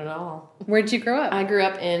 No, not at all. Where did you grow up? I grew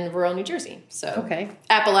up in rural New Jersey. So okay.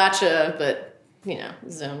 Appalachia, but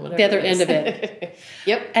zone, whatever. The other end of it.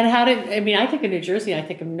 Yep. And I think of New Jersey, I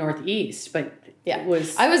think of Northeast, but yeah.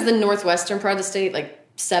 I was the northwestern part of the state, like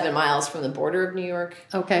 7 miles from the border of New York.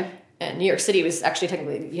 Okay. And New York City was actually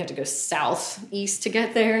technically, you have to go southeast to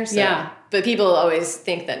get there. So. Yeah. But people always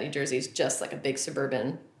think that New Jersey is just like a big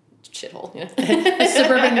suburban shithole.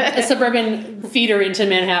 a suburban feeder into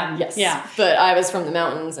Manhattan. Yes. Yeah. But I was from the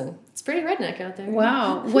mountains, and it's pretty redneck out there.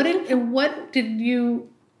 Wow. What did you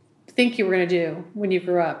think you were going to do when you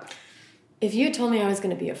grew up? If you had told me I was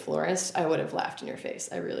going to be a florist, I would have laughed in your face.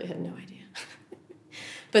 I really had no idea.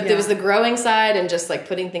 But there was the growing side and just like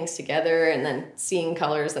putting things together and then seeing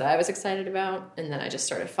colors that I was excited about. And then I just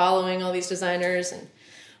started following all these designers. And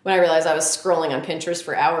when I realized I was scrolling on Pinterest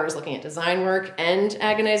for hours looking at design work and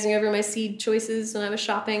agonizing over my seed choices when I was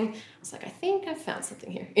shopping, I was like, I think I found something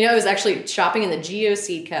here. I was actually shopping in the Geo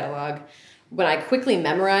Seed catalog when I quickly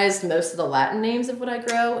memorized most of the Latin names of what I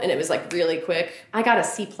grow, and it was like really quick. I got a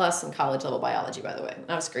C+ in college level biology, by the way.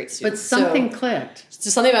 I was a great student. But something clicked.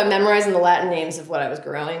 Just something about memorizing the Latin names of what I was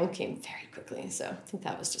growing came very quickly. So I think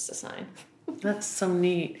that was just a sign. That's so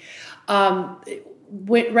neat.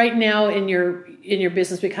 Right now in your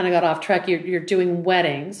business, we kind of got off track. You're doing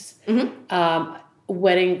weddings. Mm-hmm.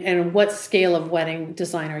 Wedding, and what scale of wedding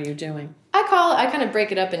design are you doing? I kind of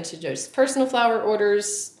break it up into just personal flower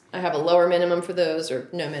orders. I have a lower minimum for those, or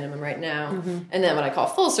no minimum right now. Mm-hmm. And then what I call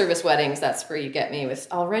full service weddings, that's where you get me with,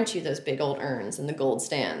 I'll rent you those big old urns and the gold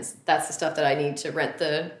stands. That's the stuff that I need to rent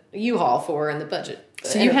the U-Haul for and the budget.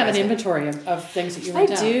 So you have an inventory of things that you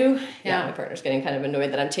rent out. I do. Yeah, my partner's getting kind of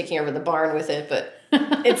annoyed that I'm taking over the barn with it, but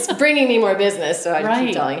it's bringing me more business. So I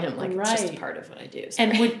keep telling him, like, it's just part of what I do. So.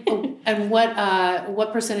 And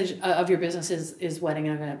what percentage of your business is wedding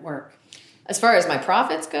and event work? As far as my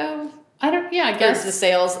profits go, I guess the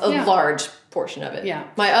sales, a large portion of it. Yeah.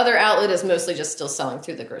 My other outlet is mostly just still selling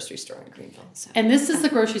through the grocery store in Greenville. So. And this is the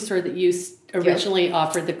grocery store that you originally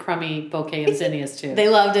offered the crummy bouquet of zinnias to. They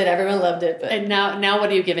loved it. Everyone loved it. But and now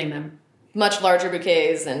what are you giving them? Much larger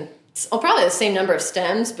bouquets and probably the same number of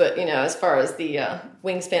stems, but as far as the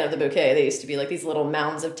wingspan of the bouquet, they used to be like these little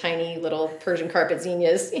mounds of tiny little Persian carpet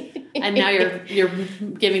zinnias. And now you're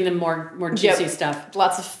giving them more juicy stuff.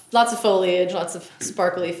 Lots of foliage, lots of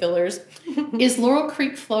sparkly fillers. Is Laurel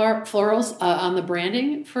Creek Florals on the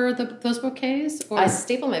branding for those bouquets? Or? I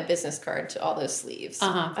staple my business card to all those sleeves.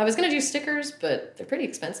 Uh-huh. I was going to do stickers, but they're pretty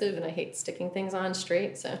expensive, and I hate sticking things on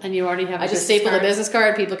straight. So. And you already have. I just staple the business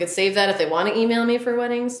card. People could save that if they want to email me for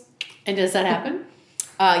weddings. And does that happen?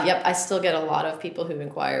 Yep, I still get a lot of people who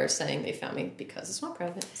inquire saying they found me because it's not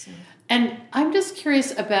private. So. And I'm just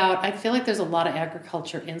curious about. I feel like there's a lot of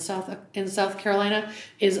agriculture in South Carolina.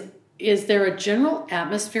 Is there a general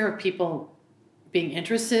atmosphere of people being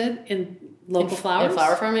interested in local flowers? In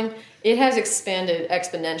flower farming? It has expanded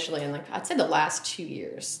exponentially in I'd say the last 2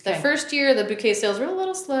 years. Okay. The first year, the bouquet sales were a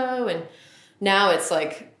little slow, and now it's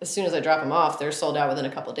like, as soon as I drop them off, they're sold out within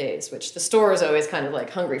a couple of days, which the store is always kind of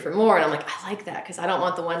like hungry for more. And I'm like, I like that because I don't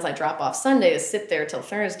want the ones I drop off Sunday to sit there till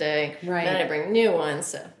Thursday. Right. And then I bring new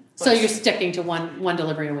ones. So you're sticking to one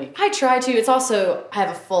delivery a week? I try to. It's also, I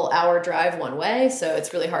have a full hour drive one way, so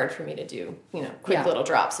it's really hard for me to do, quick little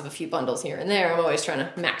drops of a few bundles here and there. I'm always trying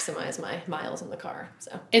to maximize my miles in the car.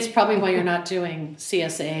 So it's probably why you're not doing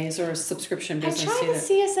CSAs or subscription business. I tried the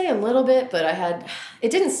CSA a little bit, but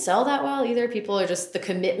it didn't sell that well either. People are just the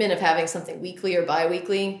commitment of having something weekly or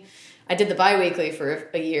bi-weekly. I did the bi-weekly for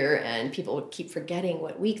a year, and people would keep forgetting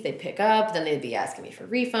what week they'd pick up. Then they'd be asking me for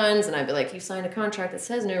refunds, and I'd be like, you signed a contract that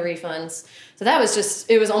says no refunds. So that was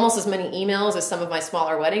it was almost as many emails as some of my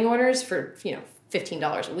smaller wedding orders for,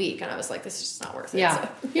 $15 a week. And I was like, this is just not worth it. Yeah.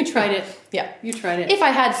 So. You tried it. Yeah. You tried it. If I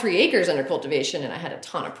had 3 acres under cultivation and I had a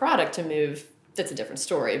ton of product to move, that's a different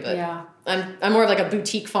story. But yeah. I'm more of like a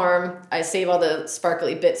boutique farm. I save all the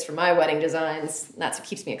sparkly bits for my wedding designs. That's what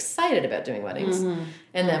keeps me excited about doing weddings. Mm-hmm.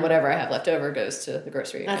 And then whatever I have left over goes to the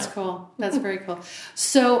grocery account. That's cool. That's very cool.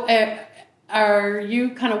 So are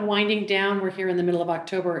you kind of winding down? We're here in the middle of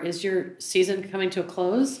October. Is your season coming to a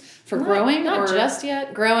close for growing? Not just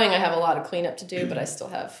yet. Growing, I have a lot of cleanup to do, but I still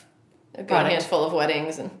have a good handful of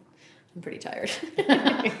weddings, and I'm pretty tired.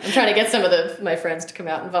 I'm trying to get some of my friends to come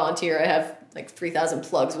out and volunteer. I have like 3,000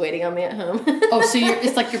 plugs waiting on me at home. Oh, so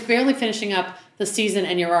it's like you're barely finishing up the season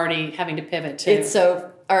and you're already having to pivot too.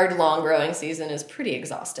 Our long growing season is pretty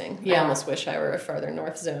exhausting. Yeah. I almost wish I were a farther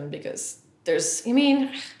north zone because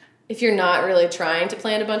if you're not really trying to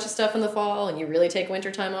plant a bunch of stuff in the fall and you really take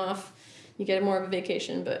winter time off, you get more of a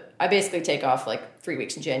vacation. But I basically take off like 3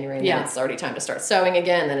 weeks in January, and then it's already time to start sowing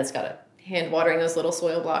again. Then it's got to hand watering those little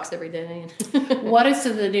soil blocks every day. What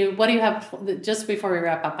do you have, just before we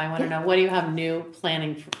wrap up, I want to know, what do you have new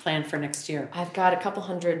planned for next year? I've got a couple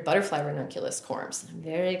hundred butterfly ranunculus corms I'm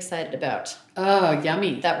very excited about. Oh,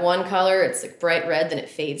 yummy. That one color, it's like bright red, then it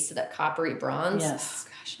fades to that coppery bronze. Yes.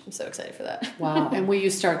 I'm so excited for that. Wow. And will you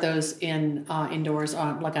start those indoors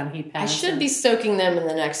on heat pads? I should be soaking them in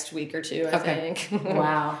the next week or two, I think.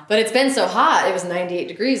 Wow. But it's been so hot. It was 98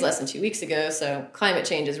 degrees less than 2 weeks ago. So climate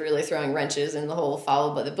change is really throwing wrenches in the whole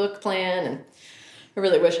follow by the book plan. And I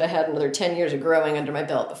really wish I had another 10 years of growing under my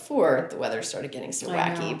belt before the weather started getting so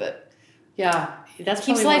wacky. But yeah, that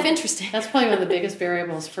keeps life interesting. That's probably one of the biggest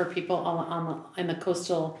variables for people in the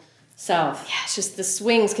coastal South. Yeah, it's just the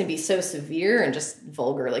swings can be so severe and just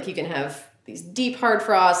vulgar. Like you can have these deep hard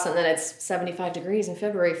frosts and then it's 75 degrees in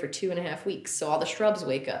February for 2.5 weeks. So all the shrubs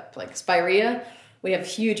wake up. Like spirea, we have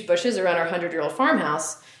huge bushes around our 100-year-old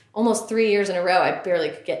farmhouse. Almost 3 years in a row, I barely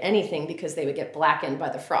could get anything because they would get blackened by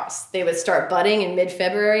the frost. They would start budding in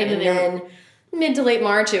mid-February and then mid to late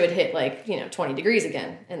March, it would hit 20 degrees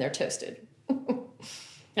again and they're toasted.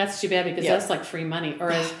 That's too bad because that's like free money. Or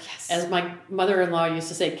as my mother-in-law used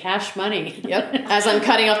to say, cash money. Yep. As I'm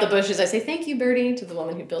cutting off the bushes, I say, thank you, Birdie, to the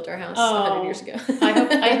woman who built our house 100 years ago.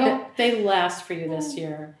 I hope they last for you this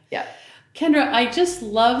year. Yeah. Kendra, I just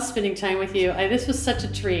love spending time with you. This was such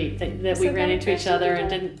a treat that we ran into each other and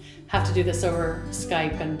didn't have to do this over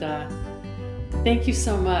Skype. And thank you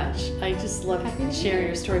so much. I just love sharing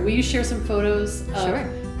your story. Will you share some photos of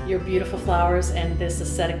your beautiful flowers and this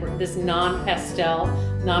aesthetic, this non-pastel,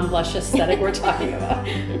 non-blush aesthetic we're talking about?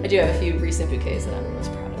 I do have a few recent bouquets that I'm the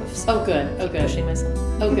most proud of. So good. Pushing myself.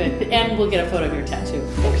 Oh, good. And we'll get a photo of your tattoo,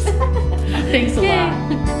 of course. Thanks a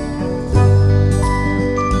lot.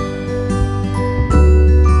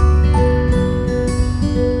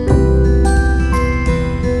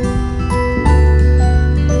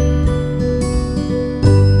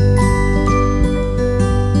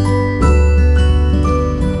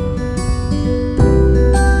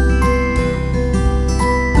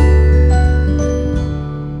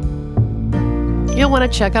 You'll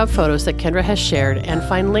want to check out photos that Kendra has shared and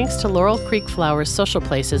find links to Laurel Creek Flowers' social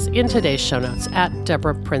places in today's show notes at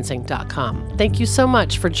DeborahPrinzing.com. Thank you so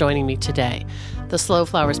much for joining me today. The Slow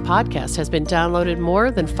Flowers podcast has been downloaded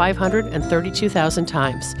more than 532,000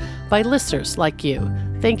 times by listeners like you.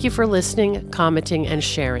 Thank you for listening, commenting, and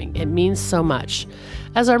sharing. It means so much.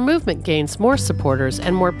 As our movement gains more supporters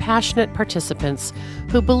and more passionate participants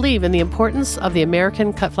who believe in the importance of the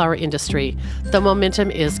American cut flower industry, the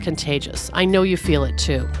momentum is contagious. I know you feel it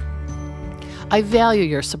too. I value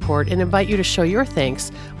your support and invite you to show your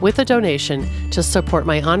thanks with a donation to support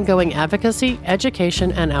my ongoing advocacy,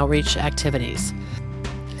 education, and outreach activities.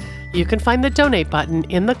 You can find the donate button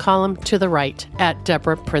in the column to the right at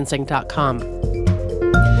DeborahPrinzing.com.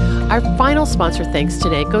 Our final sponsor thanks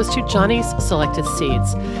today goes to Johnny's Selected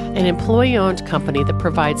Seeds, an employee-owned company that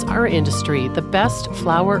provides our industry the best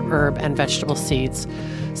flower, herb, and vegetable seeds,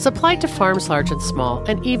 supplied to farms large and small,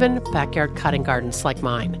 and even backyard cutting gardens like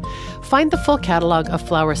mine. Find the full catalog of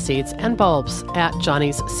flower seeds and bulbs at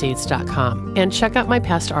johnnysseeds.com, and check out my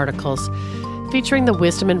past articles featuring the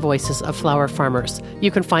wisdom and voices of flower farmers. You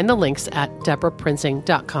can find the links at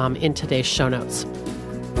DeborahPrinzing.com in today's show notes.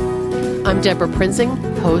 I'm Deborah Prinzing,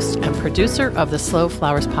 host and producer of the Slow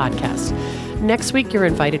Flowers podcast. Next week, you're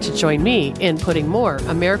invited to join me in putting more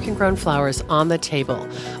American-grown flowers on the table,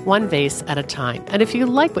 one vase at a time. And if you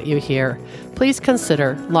like what you hear, please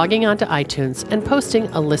consider logging onto iTunes and posting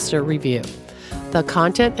a listener review. The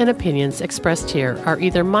content and opinions expressed here are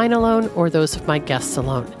either mine alone or those of my guests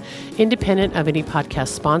alone, independent of any podcast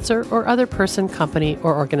sponsor or other person, company,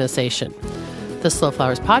 or organization. The Slow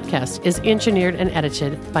Flowers podcast is engineered and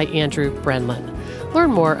edited by Andrew Brenlin. Learn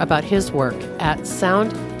more about his work at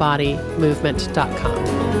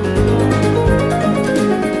soundbodymovement.com.